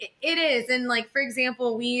 It is. And like, for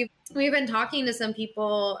example, we've been talking to some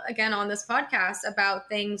people again on this podcast about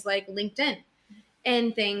things like LinkedIn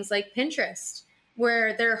and things like Pinterest,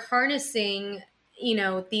 where they're harnessing,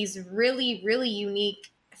 these really, really unique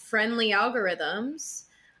friendly algorithms,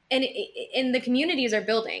 and the communities are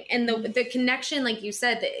building, and the connection, like you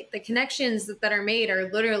said, the connections that are made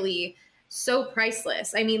are literally so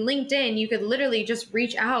priceless. I mean, LinkedIn, you could literally just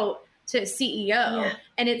reach out to a CEO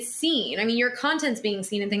and it's seen. I mean, your content's being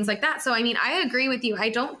seen and things like that. So, I mean, I agree with you. I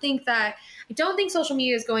don't think social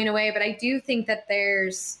media is going away, but I do think that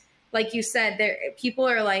there's, like you said, people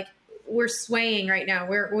are like, we're swaying right now.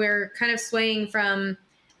 We're kind of swaying from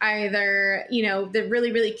either, the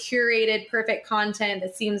really, really curated, perfect content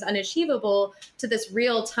that seems unachievable to this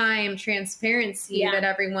real-time transparency that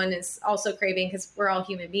everyone is also craving, because we're all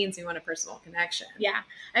human beings. We want a personal connection. Yeah.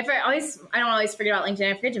 I don't always forget about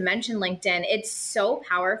LinkedIn. I forget to mention LinkedIn. It's so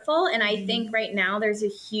powerful. And I think right now there's a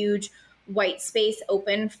huge white space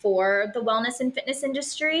open for the wellness and fitness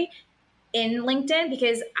industry in LinkedIn,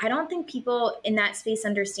 because I don't think people in that space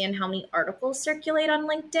understand how many articles circulate on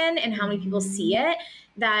LinkedIn and how many people see it.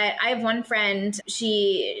 That I have one friend,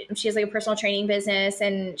 she has like a personal training business,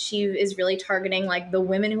 and she is really targeting like the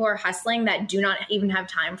women who are hustling that do not even have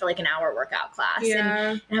time for like an hour workout class.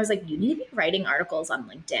 Yeah. And I was like, you need to be writing articles on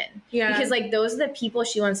LinkedIn. Yeah. Because like those are the people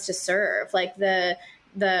she wants to serve, like the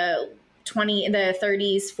 30s,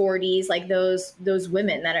 40s, like those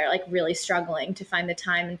women that are like really struggling to find the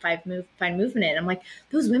time and find movement in. I'm like,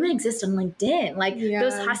 those women exist on LinkedIn. Like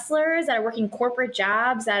those hustlers that are working corporate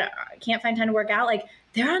jobs that can't find time to work out, like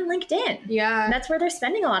they're on LinkedIn. Yeah. And that's where they're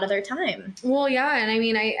spending a lot of their time. Well, yeah. And I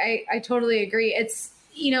mean, I totally agree. It's,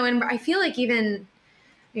 and I feel like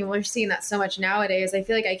we're seeing that so much nowadays. I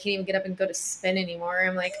feel like I can't even get up and go to spin anymore.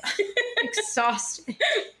 I'm like exhausted.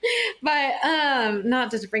 But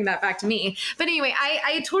not to bring that back to me. But anyway,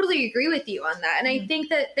 I totally agree with you on that. And I think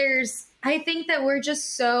that we're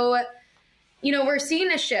just so, we're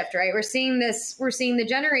seeing a shift, right? We're seeing the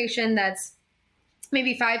generation that's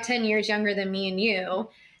maybe 5-10 years younger than me and you.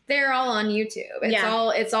 They're all on YouTube.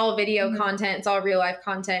 It's all video content. It's all real life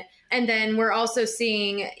content. And then we're also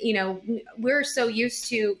seeing, we're so used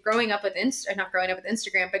to not growing up with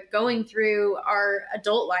Instagram, but going through our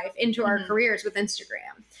adult life into our careers with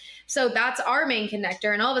Instagram. So that's our main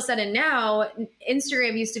connector. And all of a sudden now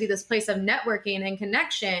Instagram used to be this place of networking and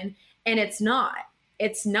connection, and it's not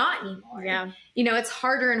anymore. Yeah. It's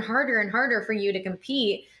harder and harder and harder for you to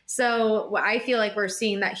compete. So I feel like we're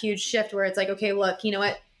seeing that huge shift where it's like, okay, look, you know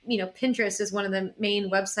what? Pinterest is one of the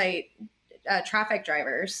main website traffic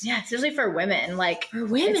drivers. Yeah, especially for women. Like for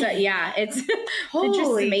women, it's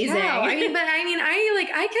holy amazing. Cow.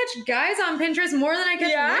 I catch guys on Pinterest more than I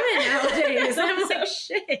catch women nowadays. I'm like,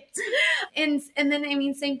 shit. And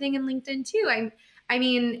then same thing in LinkedIn too.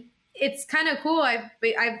 it's kind of cool.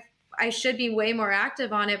 I should be way more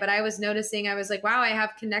active on it, but I was noticing, I was like, wow, I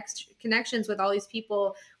have connections with all these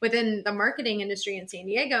people within the marketing industry in San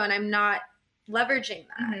Diego, and I'm not leveraging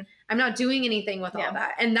that. Mm-hmm. I'm not doing anything with all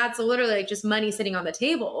that. And that's literally like just money sitting on the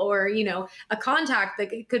table, or, you know, a contact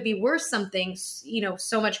that could be worth something, you know,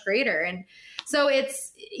 so much greater. And so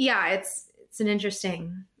it's an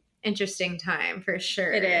interesting time for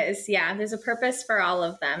sure. It is. Yeah. There's a purpose for all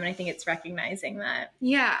of them. And I think it's recognizing that.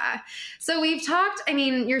 Yeah. So we've talked, I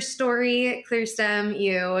mean, your story, ClearStem,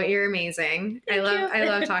 you're amazing. I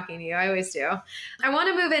love talking to you. I always do. I want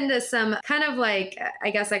to move into some kind of like, I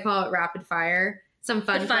guess I call it rapid fire. Some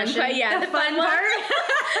fun questions. The fun part.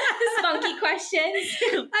 The spunky questions.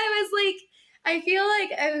 I was like, I feel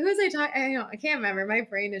like, who was I talking? I can't remember. My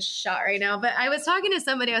brain is shot right now. But I was talking to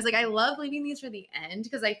somebody. I was like, I love leaving these for the end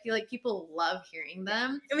because I feel like people love hearing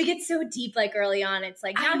them. And we get so deep like early on. It's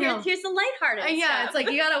like, now here's the lighthearted stuff. Yeah, it's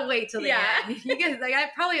like you gotta wait till the end. You get like,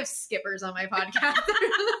 I probably have skippers on my podcast.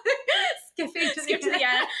 Skipping to the end. It's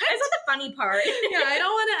not the funny part. Yeah, I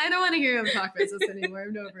don't want to hear him talk business anymore.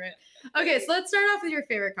 I'm over it. Okay, so let's start off with your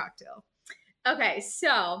favorite cocktail. Okay,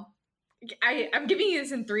 so I'm giving you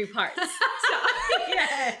this in 3 parts.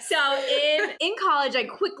 So in college, I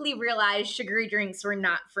quickly realized sugary drinks were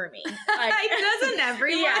not for me. Like, it doesn't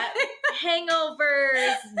everyone. Yeah,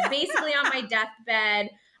 hangovers, basically on my deathbed.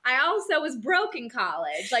 I also was broke in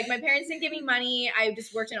college. Like, my parents didn't give me money. I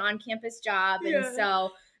just worked an on-campus job. And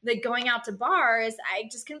so like going out to bars, I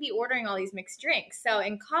just couldn't be ordering all these mixed drinks. So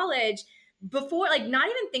in college, before, like, not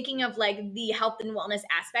even thinking of like the health and wellness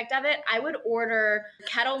aspect of it, I would order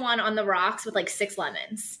Ketel One on the rocks with like 6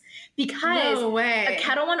 lemons, because a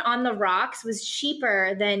Ketel One on the rocks was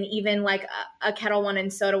cheaper than even like a Ketel One in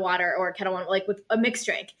soda water, or a Ketel One like with a mixed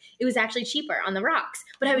drink. It was actually cheaper on the rocks,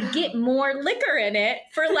 but I would get more liquor in it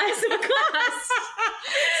for less of a cost.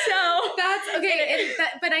 So that's okay.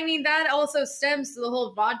 But I mean, that also stems to the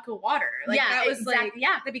whole vodka water. Like, that was exactly,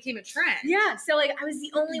 that became a trend. Yeah. So like I was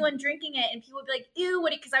the only one drinking it, and people would be like, ew,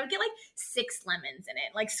 what? Because I would get like 6 lemons in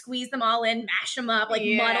it, like squeeze them all in, mash them up, like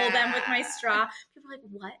muddle them with my straw. People are like,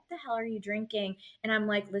 what the hell are you drinking? And I'm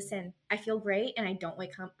like, listen, I feel great, and I don't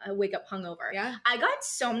wake up hungover. Yeah. I got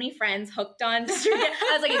so many friends hooked on just drinking.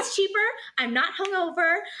 I was like, it's cheaper. I'm not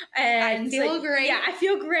hungover. And I feel great. Yeah, I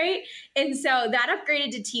feel great. And so that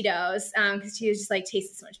upgraded to Tito's, because Tito's just like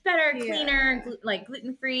tasted so much better, cleaner, like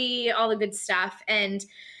gluten-free, all the good stuff. And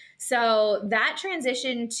so that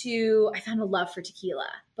transitioned to, I found a love for tequila,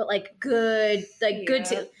 but like good,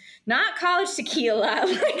 not college tequila.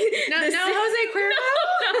 Like no Jose Cuervo?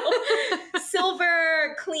 No.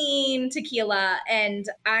 Silver, clean tequila. And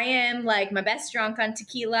I am like my best drunk on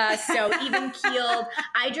tequila. So even keeled.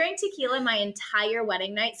 I drank tequila my entire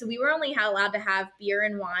wedding night. So we were only allowed to have beer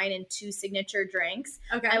and wine and 2 signature drinks.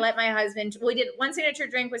 Okay. I let my husband, we did one signature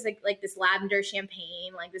drink was like this lavender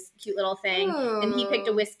champagne, like this cute little thing. Ooh. And he picked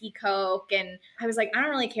a whiskey Coke. And I was like, I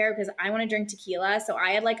don't really care because I want to drink tequila. So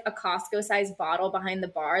I had like a Costco sized bottle behind the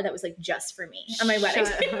bar that was like just for me on my wedding.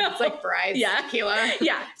 It's like bride's tequila.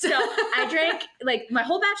 Yeah. So I drank like my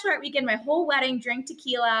whole bachelorette weekend, my whole wedding, drank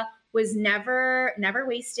tequila, was never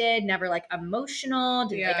wasted, never like emotional,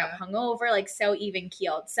 didn't wake up hungover, like so even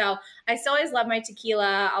keeled. So I still always love my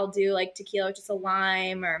tequila. I'll do like tequila with just a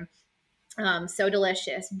lime, or so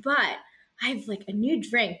delicious. But I have like a new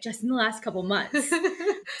drink just in the last couple months.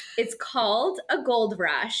 It's called a Gold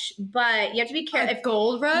Rush, but you have to be careful.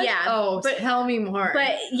 Gold Rush? Yeah. Oh, but tell me more.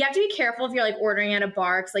 But you have to be careful if you're like ordering at a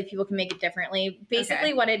bar, because like people can make it differently.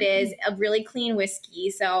 Basically what it is, a really clean whiskey.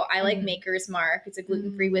 So I like Maker's Mark. It's a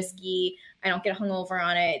gluten-free whiskey. I don't get hungover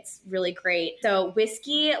on it. It's really great. So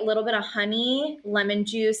whiskey, a little bit of honey, lemon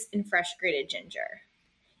juice, and fresh grated ginger.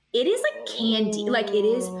 It is like candy. Like, it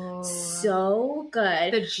is so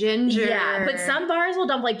good. The ginger. Yeah, but some bars will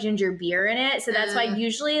dump like ginger beer in it. So that's why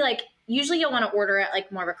usually you'll want to order at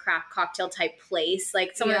like more of a craft cocktail type place.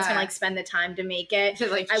 Like someone that's going to like spend the time to make it. To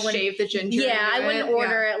like shave the ginger. Yeah, I wouldn't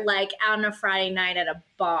order it like out on a Friday night at a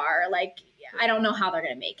bar. Like, I don't know how they're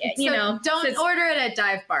going to make it, Don't order it at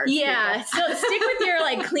dive bars. Yeah. So stick with your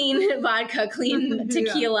like clean vodka, clean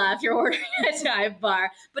tequila if you're ordering at a dive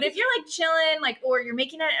bar. But if you're like chilling, like, or you're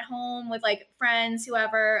making it at home with like friends,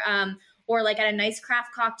 whoever, or like at a nice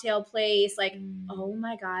craft cocktail place, like, oh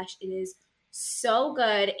my gosh, it is so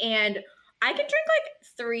good. And I can drink like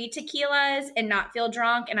 3 tequilas and not feel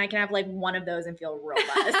drunk, and I can have like one of those and feel real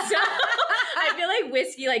buzzed. So I feel like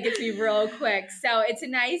whiskey like gets me real quick. So it's a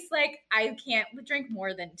nice, like, I can't drink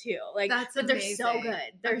more than 2. Like, that's but amazing. They're so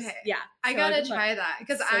good. I gotta try that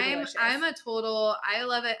because I'm a total. I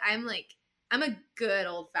love it. I'm like, I'm a good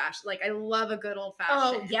old fashioned. Like I love a good old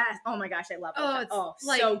fashioned. Oh yes. Oh my gosh, I love it. Oh,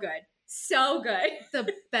 like, so good. So good.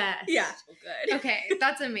 The best. Yeah. So good. Okay,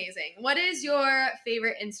 that's amazing. What is your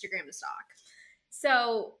favorite Instagram to stalk?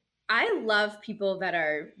 So I love people that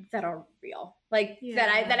are real. Like that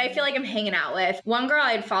I feel like I'm hanging out with. One girl,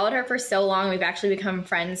 I'd followed her for so long. We've actually become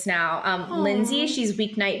friends now. Lindsay, she's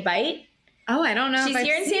Weeknight Bite. Oh, I don't know. She's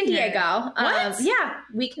here in San Diego. What? Yeah,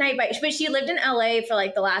 Weeknight Bite. But she lived in LA for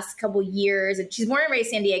like the last couple years. And she's born and raised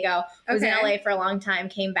San Diego. Was in LA for a long time,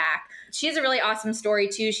 came back. She has a really awesome story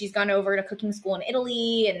too. She's gone over to cooking school in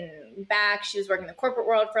Italy and back. She was working in the corporate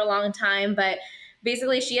world for a long time. But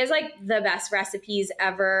basically, she has like the best recipes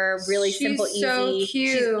ever. Really simple, easy. So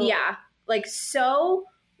cute. Like so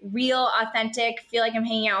real, authentic. Feel like I'm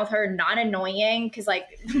hanging out with her, not annoying, because like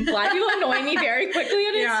a lot of people annoy me very quickly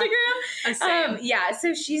on Instagram.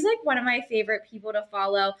 So she's like one of my favorite people to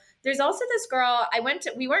follow. There's also this girl I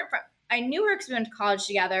knew her because we went to college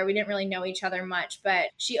together. We didn't really know each other much, but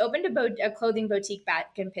she opened a clothing boutique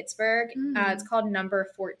back in Pittsburgh. It's called Number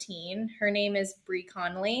 14. Her name is Brie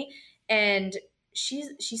Connolly, and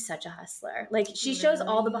she's such a hustler. Like she shows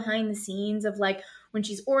all the behind the scenes of like when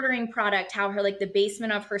she's ordering product, how her like the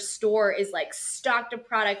basement of her store is like stocked of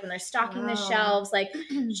product when they're stocking the shelves. Like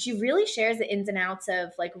she really shares the ins and outs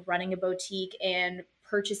of like running a boutique and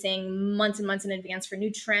purchasing months and months in advance for new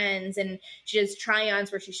trends. And she does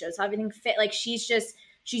try-ons where she shows how everything fit. Like she's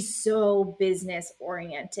so business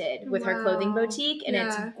oriented with her clothing boutique, and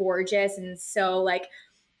it's gorgeous and so like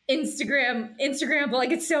Instagram, but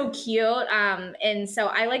like it's so cute. And so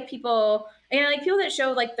I like people that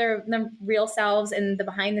show like their real selves and the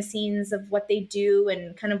behind the scenes of what they do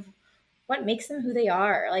and kind of what makes them who they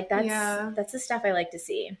are. Like that's the stuff I like to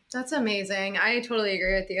see. That's amazing. I totally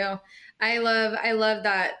agree with you. I love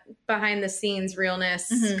that behind the scenes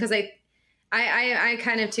realness, because I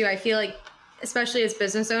kind of too, I feel like, especially as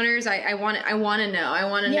business owners, I want to know. I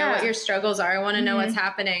want to know what your struggles are. I want to know what's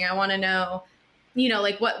happening. I want to know,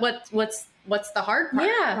 like what's the hard part?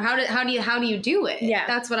 Yeah. How do you do it? Yeah.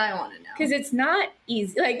 That's what I want to know. Because it's not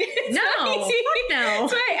easy. Like it's not easy. No.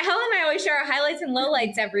 That's why Helen and I always share our highlights and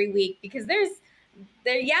lowlights every week, because there's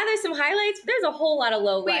some highlights. There's a whole lot of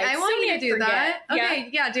lowlights. Wait, I want you to do that.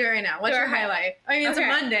 Okay, do it right now. What's your highlight? I mean, it's a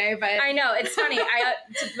Monday, but I know it's funny.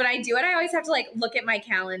 When I do it, I always have to like look at my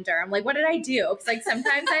calendar. I'm like, what did I do? Because like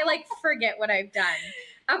sometimes I like forget what I've done.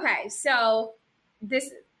 Okay, so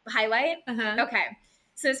this highlight. Okay.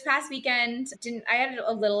 So this past weekend, I had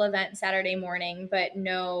a little event Saturday morning, but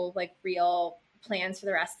no like real plans for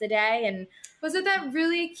the rest of the day. And was it that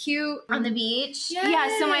really cute on the beach? Yes.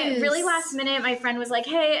 Yeah. So my really last minute, my friend was like,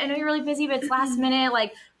 hey, I know you're really busy, but it's last minute.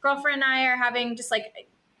 Like girlfriend and I are having just like,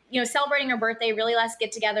 celebrating her birthday, really let's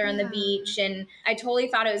get together on the beach. And I totally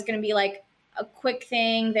thought it was going to be like a quick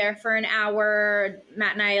thing there for an hour.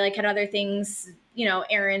 Matt and I like had other things,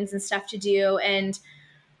 errands and stuff to do. And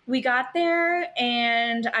we got there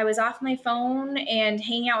and I was off my phone and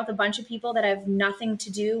hanging out with a bunch of people that have nothing to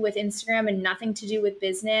do with Instagram and nothing to do with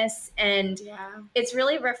business. And it's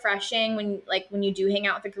really refreshing when you do hang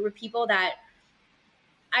out with a group of people that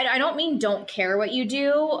I don't mean don't care what you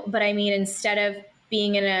do, but I mean, instead of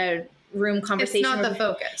being in a room conversation. It's not the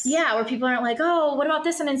focus. Yeah, where people aren't like, oh, what about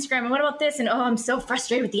this on Instagram? And what about this? And oh, I'm so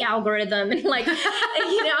frustrated with the algorithm. And like,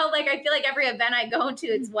 I feel like every event I go to,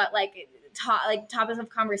 it's what topics of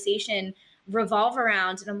conversation revolve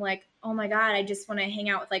around. And I'm like, oh my God, I just want to hang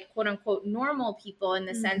out with like quote unquote normal people in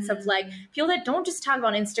the sense of like people that don't just talk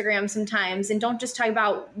about Instagram sometimes and don't just talk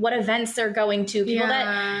about what events they're going to, people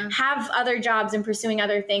that have other jobs and pursuing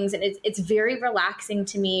other things. And it's very relaxing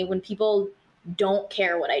to me when people don't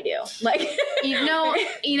care what I do. Like, you know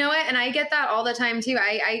what? And I get that all the time too.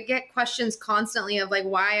 I get questions constantly of like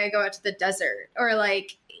why I go out to the desert or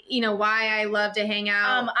like, why I love to hang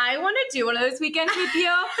out. I want to do one of those weekends with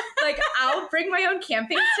you. Like, I'll bring my own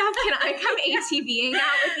camping stuff. Can I come ATVing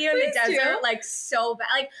out with you in the desert? Do. Like, so bad.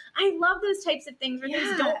 Like, I love those types of things where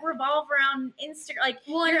things don't revolve around Instagram. Like,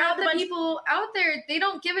 well, and half the people out there, they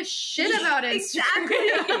don't give a shit about Instagram.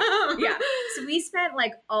 Exactly. Yeah. So we spent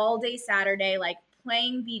like all day Saturday, like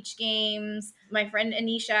playing beach games. My friend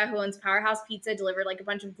Anisha, who owns Powerhouse Pizza, delivered like a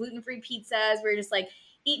bunch of gluten-free pizzas. We were just like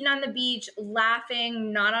eating on the beach,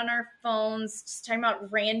 laughing, not on our phones, just talking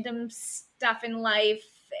about random stuff in life.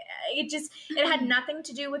 It had nothing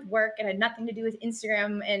to do with work. It had nothing to do with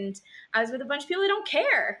Instagram. And I was with a bunch of people that don't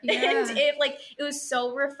care. Yeah. And it was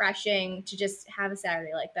so refreshing to just have a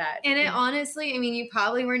Saturday like that. And it honestly, I mean, you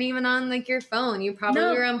probably weren't even on like your phone. You probably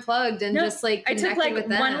were unplugged and just like connecting I took like with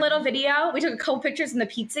them. One little video. We took a couple pictures and the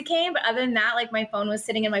pizza came. But other than that, like my phone was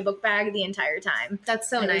sitting in my book bag the entire time. That's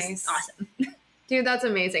so nice. It was awesome. Dude, that's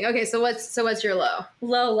amazing. Okay, so what's your low?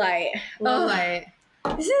 Low light. Low light.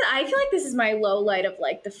 I feel like this is my low light of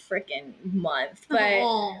like the freaking month, but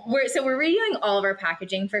we're redoing all of our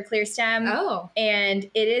packaging for ClearStem. Oh,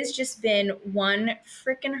 and it has just been one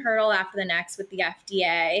freaking hurdle after the next with the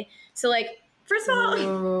FDA. So like, first of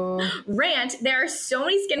all, rant, there are so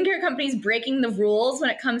many skincare companies breaking the rules when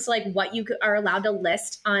it comes to like what you are allowed to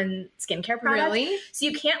list on skincare products. Really? So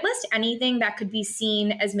you can't list anything that could be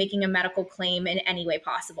seen as making a medical claim in any way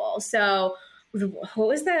possible. So what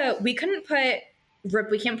was we can't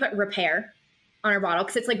put repair on our bottle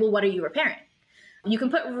because it's like, well, what are you repairing? You can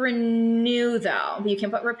put renew though, but you can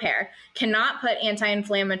put repair. Cannot put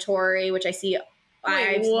anti-inflammatory, which I see.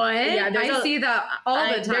 Wait, what? Yeah, I see that all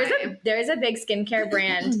the time. There's a big skincare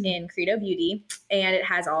brand in Credo Beauty, and it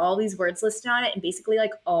has all these words listed on it, and basically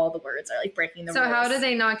like all the words are like breaking the rules. So how do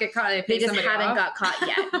they not get caught? They just haven't got caught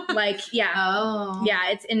yet. Like, yeah. Oh.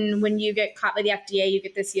 Yeah, when you get caught by the FDA, you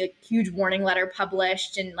get this huge warning letter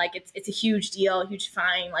published, and like it's a huge deal, huge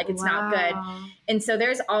fine, like it's not good. And so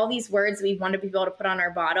there's all these words we want to be able to put on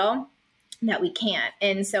our bottle that we can't.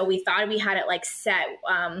 And so we thought we had it like set.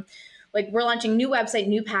 Like we're launching new website,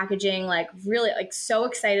 new packaging, like really like so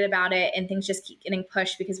excited about it. And things just keep getting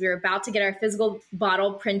pushed because we were about to get our physical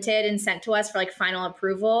bottle printed and sent to us for like final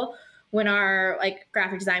approval when our like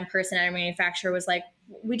graphic design person at our manufacturer was like,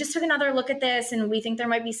 we just took another look at this and we think there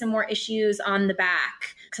might be some more issues on the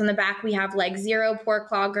back. Because on the back we have like 0 pore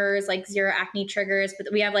cloggers, like 0 acne triggers,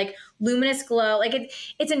 but we have like luminous glow. Like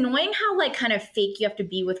it's annoying how like kind of fake you have to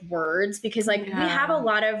be with words because like we have a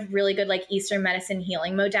lot of really good like Eastern medicine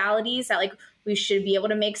healing modalities that like we should be able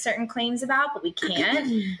to make certain claims about, but we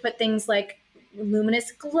can't. But things like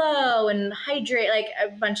luminous glow and hydrate, like a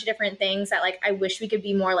bunch of different things that like I wish we could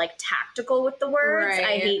be more like tactical with the words. Right.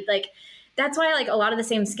 I hate like that's why like a lot of the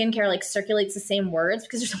same skincare like circulates the same words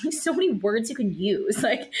because there's only so many words you can use.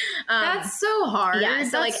 Like that's so hard. Yeah,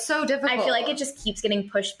 so that's like so difficult. I feel like it just keeps getting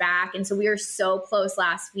pushed back, and so we were so close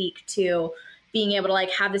last week to being able to like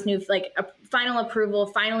have this new like a final approval,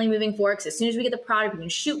 finally moving forward. Because as soon as we get the product, we can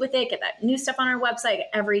shoot with it, get that new stuff on our website,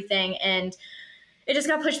 everything, and it just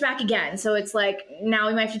got pushed back again. So it's like now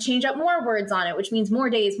we might have to change up more words on it, which means more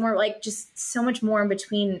days, more like just so much more in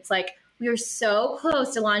between. It's like we were so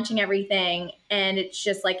close to launching everything and it's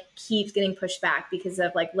just like keeps getting pushed back because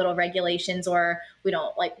of like little regulations or we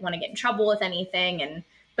don't like want to get in trouble with anything.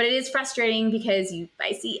 But it is frustrating because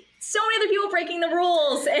I see so many other people breaking the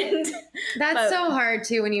rules and that's so hard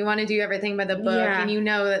too when you want to do everything by the book and you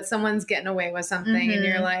know that someone's getting away with something and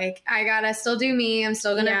you're like, I gotta still do me. I'm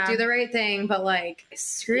still gonna do the right thing, but like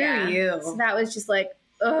screw you. So that was just like,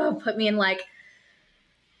 put me in like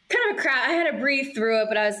kind of a crowd. I had to breathe through it,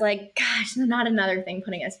 but I was like, gosh, not another thing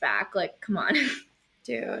putting us back. Like, come on.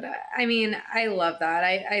 Dude, I mean, I love that.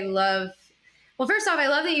 I love, well, first off, I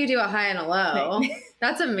love that you do a high and a low.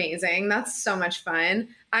 That's amazing. That's so much fun.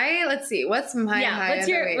 Let's see, what's my high of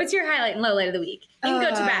the week? What's your highlight and low light of the week? You can go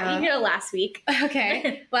to back. You can go last week.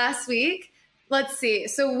 Okay. Last week. Let's see.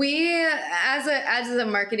 So we, as a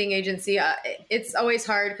marketing agency, it's always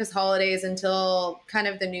hard because holidays until kind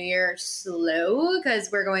of the new year are slow because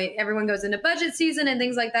everyone goes into budget season and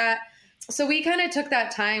things like that. So we kind of took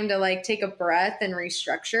that time to like take a breath and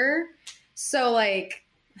restructure. So like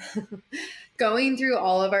going through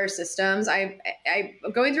all of our systems,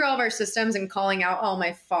 going through all of our systems and calling out all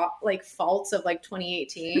my faults of like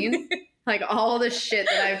 2018. Like all the shit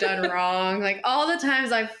that I've done wrong, like all the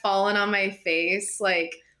times I've fallen on my face,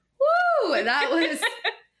 like, woo, that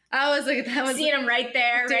was seeing them right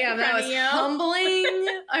there, damn, right in front that was of you.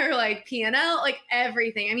 Humbling, or like P&L, like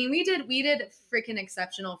everything. I mean, we did freaking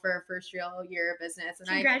exceptional for our first real year of business. And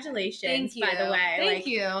congratulations, thank you. By the way, thank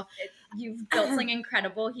you. You've built something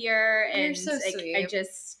incredible here, and you're so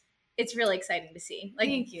sweet. It's really exciting to see. Like,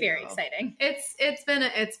 very exciting. It's been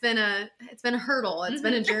a hurdle. It's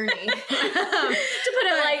been a journey, to put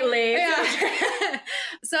it lightly. Yeah.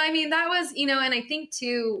 So I mean, that was, and I think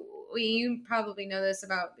too, you probably know this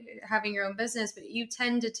about having your own business, but you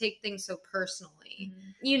tend to take things so personally,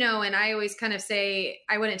 and I always kind of say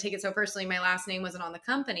I wouldn't take it so personally. My last name wasn't on the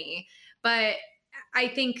company, but I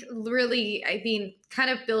think really, kind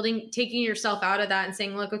of taking yourself out of that and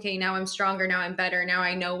saying, look, okay, now I'm stronger. Now I'm better. Now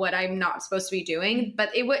I know what I'm not supposed to be doing. But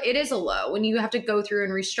it is a low when you have to go through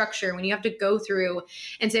and restructure, when you have to go through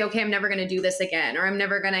and say, okay, I'm never going to do this again, or I'm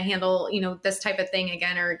never going to handle, this type of thing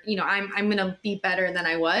again, or, I'm going to be better than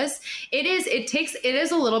I was. It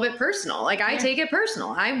is a little bit personal. Like I take it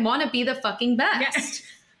personal. I want to be the fucking best. Yeah.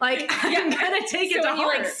 Like I'm going to take it to heart. So when you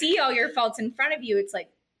like see all your faults in front of you, it's like,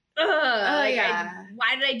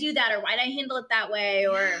 why did I do that? Or why did I handle it that way?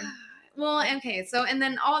 Or Well, okay. So, and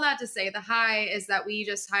then all that to say, the high is that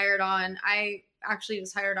I actually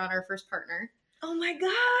just hired on our first partner. Oh my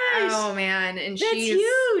gosh. Oh man. And that's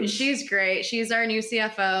huge. She's great. She's our new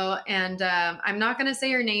CFO. And I'm not going to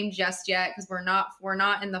say her name just yet because we're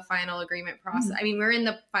not in the final agreement process. I mean, we're in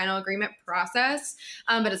the final agreement process,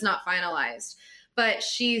 but it's not finalized. But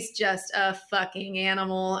she's just a fucking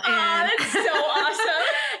animal. And that's so awesome.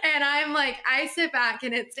 And I'm like, I sit back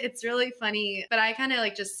and it's really funny, but I kind of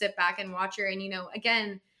like just sit back and watch her. And,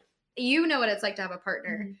 again, what it's like to have a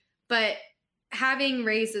partner, but having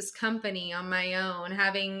raised this company on my own,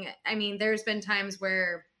 there's been times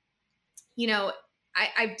where,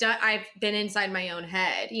 I've been inside my own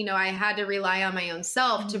head. I had to rely on my own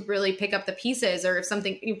self to really pick up the pieces, or if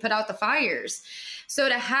something, you put out the fires. So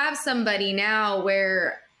to have somebody now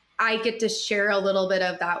where I get to share a little bit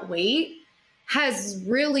of that weight has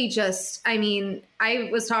really just, I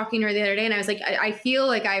was talking to her the other day and I was like, I feel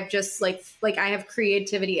like I've just like I have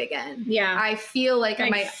creativity again. Yeah. I feel like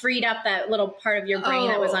I freed up that little part of your brain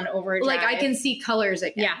that was on overdrive. Like I can see colors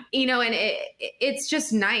again. Yeah. And it's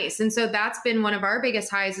just nice. And so that's been one of our biggest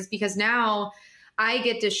highs, is because now I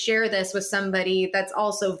get to share this with somebody that's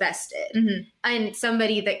also vested and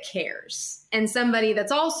somebody that cares and somebody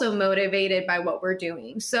that's also motivated by what we're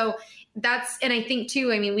doing. So and I think too,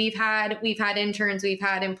 we've had interns, we've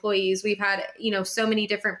had employees, we've had, so many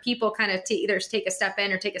different people kind of to either take a step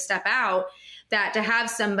in or take a step out, that to have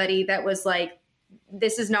somebody that was like,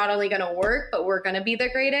 this is not only going to work, but we're going to be the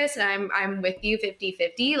greatest. And I'm with you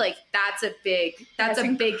 50-50. Like that's a big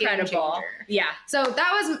game changer. Yeah. So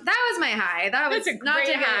that was my high. That's a not great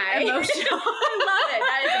to get high. emotional. I love it.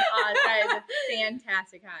 That is a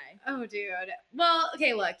fantastic high. Oh, dude. Well,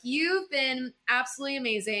 okay, look, you've been absolutely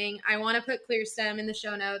amazing. I want to put ClearStem in the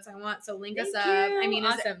show notes. Link us up. Awesome.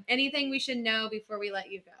 Is there anything we should know before we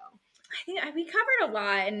let you go? I think we covered a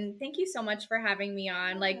lot, and thank you so much for having me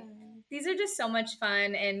on. Like, these are just so much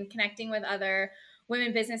fun, and connecting with other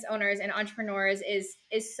women business owners and entrepreneurs is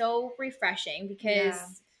so refreshing, because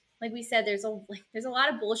like we said, there's a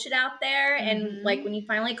lot of bullshit out there. And like when you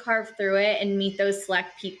finally carve through it and meet those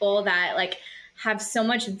select people that like have so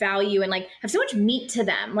much value and like have so much meat to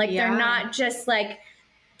them, like they're not just like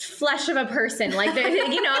flesh of a person, like there's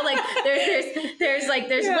there's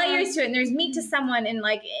layers to it, and there's meat to someone, and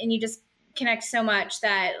you just connect so much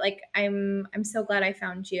that like I'm so glad I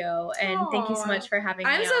found you, and thank you so much for having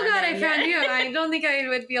me. I'm so glad I found you. I don't think I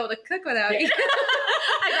would be able to cook without you.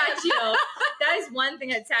 I got you. That is one thing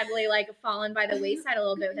that's sadly like fallen by the wayside a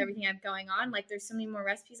little bit with everything I have going on. Like there's so many more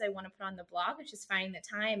recipes I want to put on the blog. It's just finding the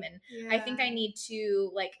time, and I think I need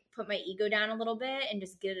to like put my ego down a little bit and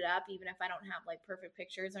just get it up, even if I don't have like perfect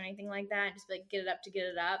pictures or anything like that, and just be like get it up to get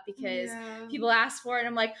it up, because people ask for it and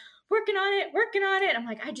I'm like working on it. I'm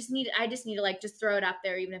like, I just need to like just throw it up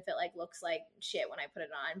there, even if it like looks like shit when I put it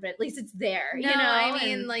on, but at least it's there.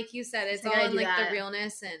 Like you said, it's all in like the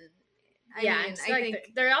realness, and I think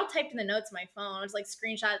they're all typed in the notes of my phone. It's like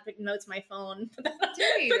screenshot notes of my phone. Put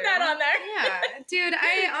that on there. Yeah, dude.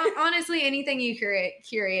 I honestly, anything you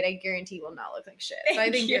curate, I guarantee will not look like shit. So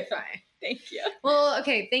I think you're fine. Thank you. Well,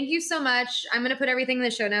 okay. Thank you so much. I'm going to put everything in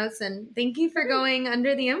the show notes, and thank you for going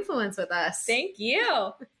under the influence with us. Thank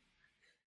you.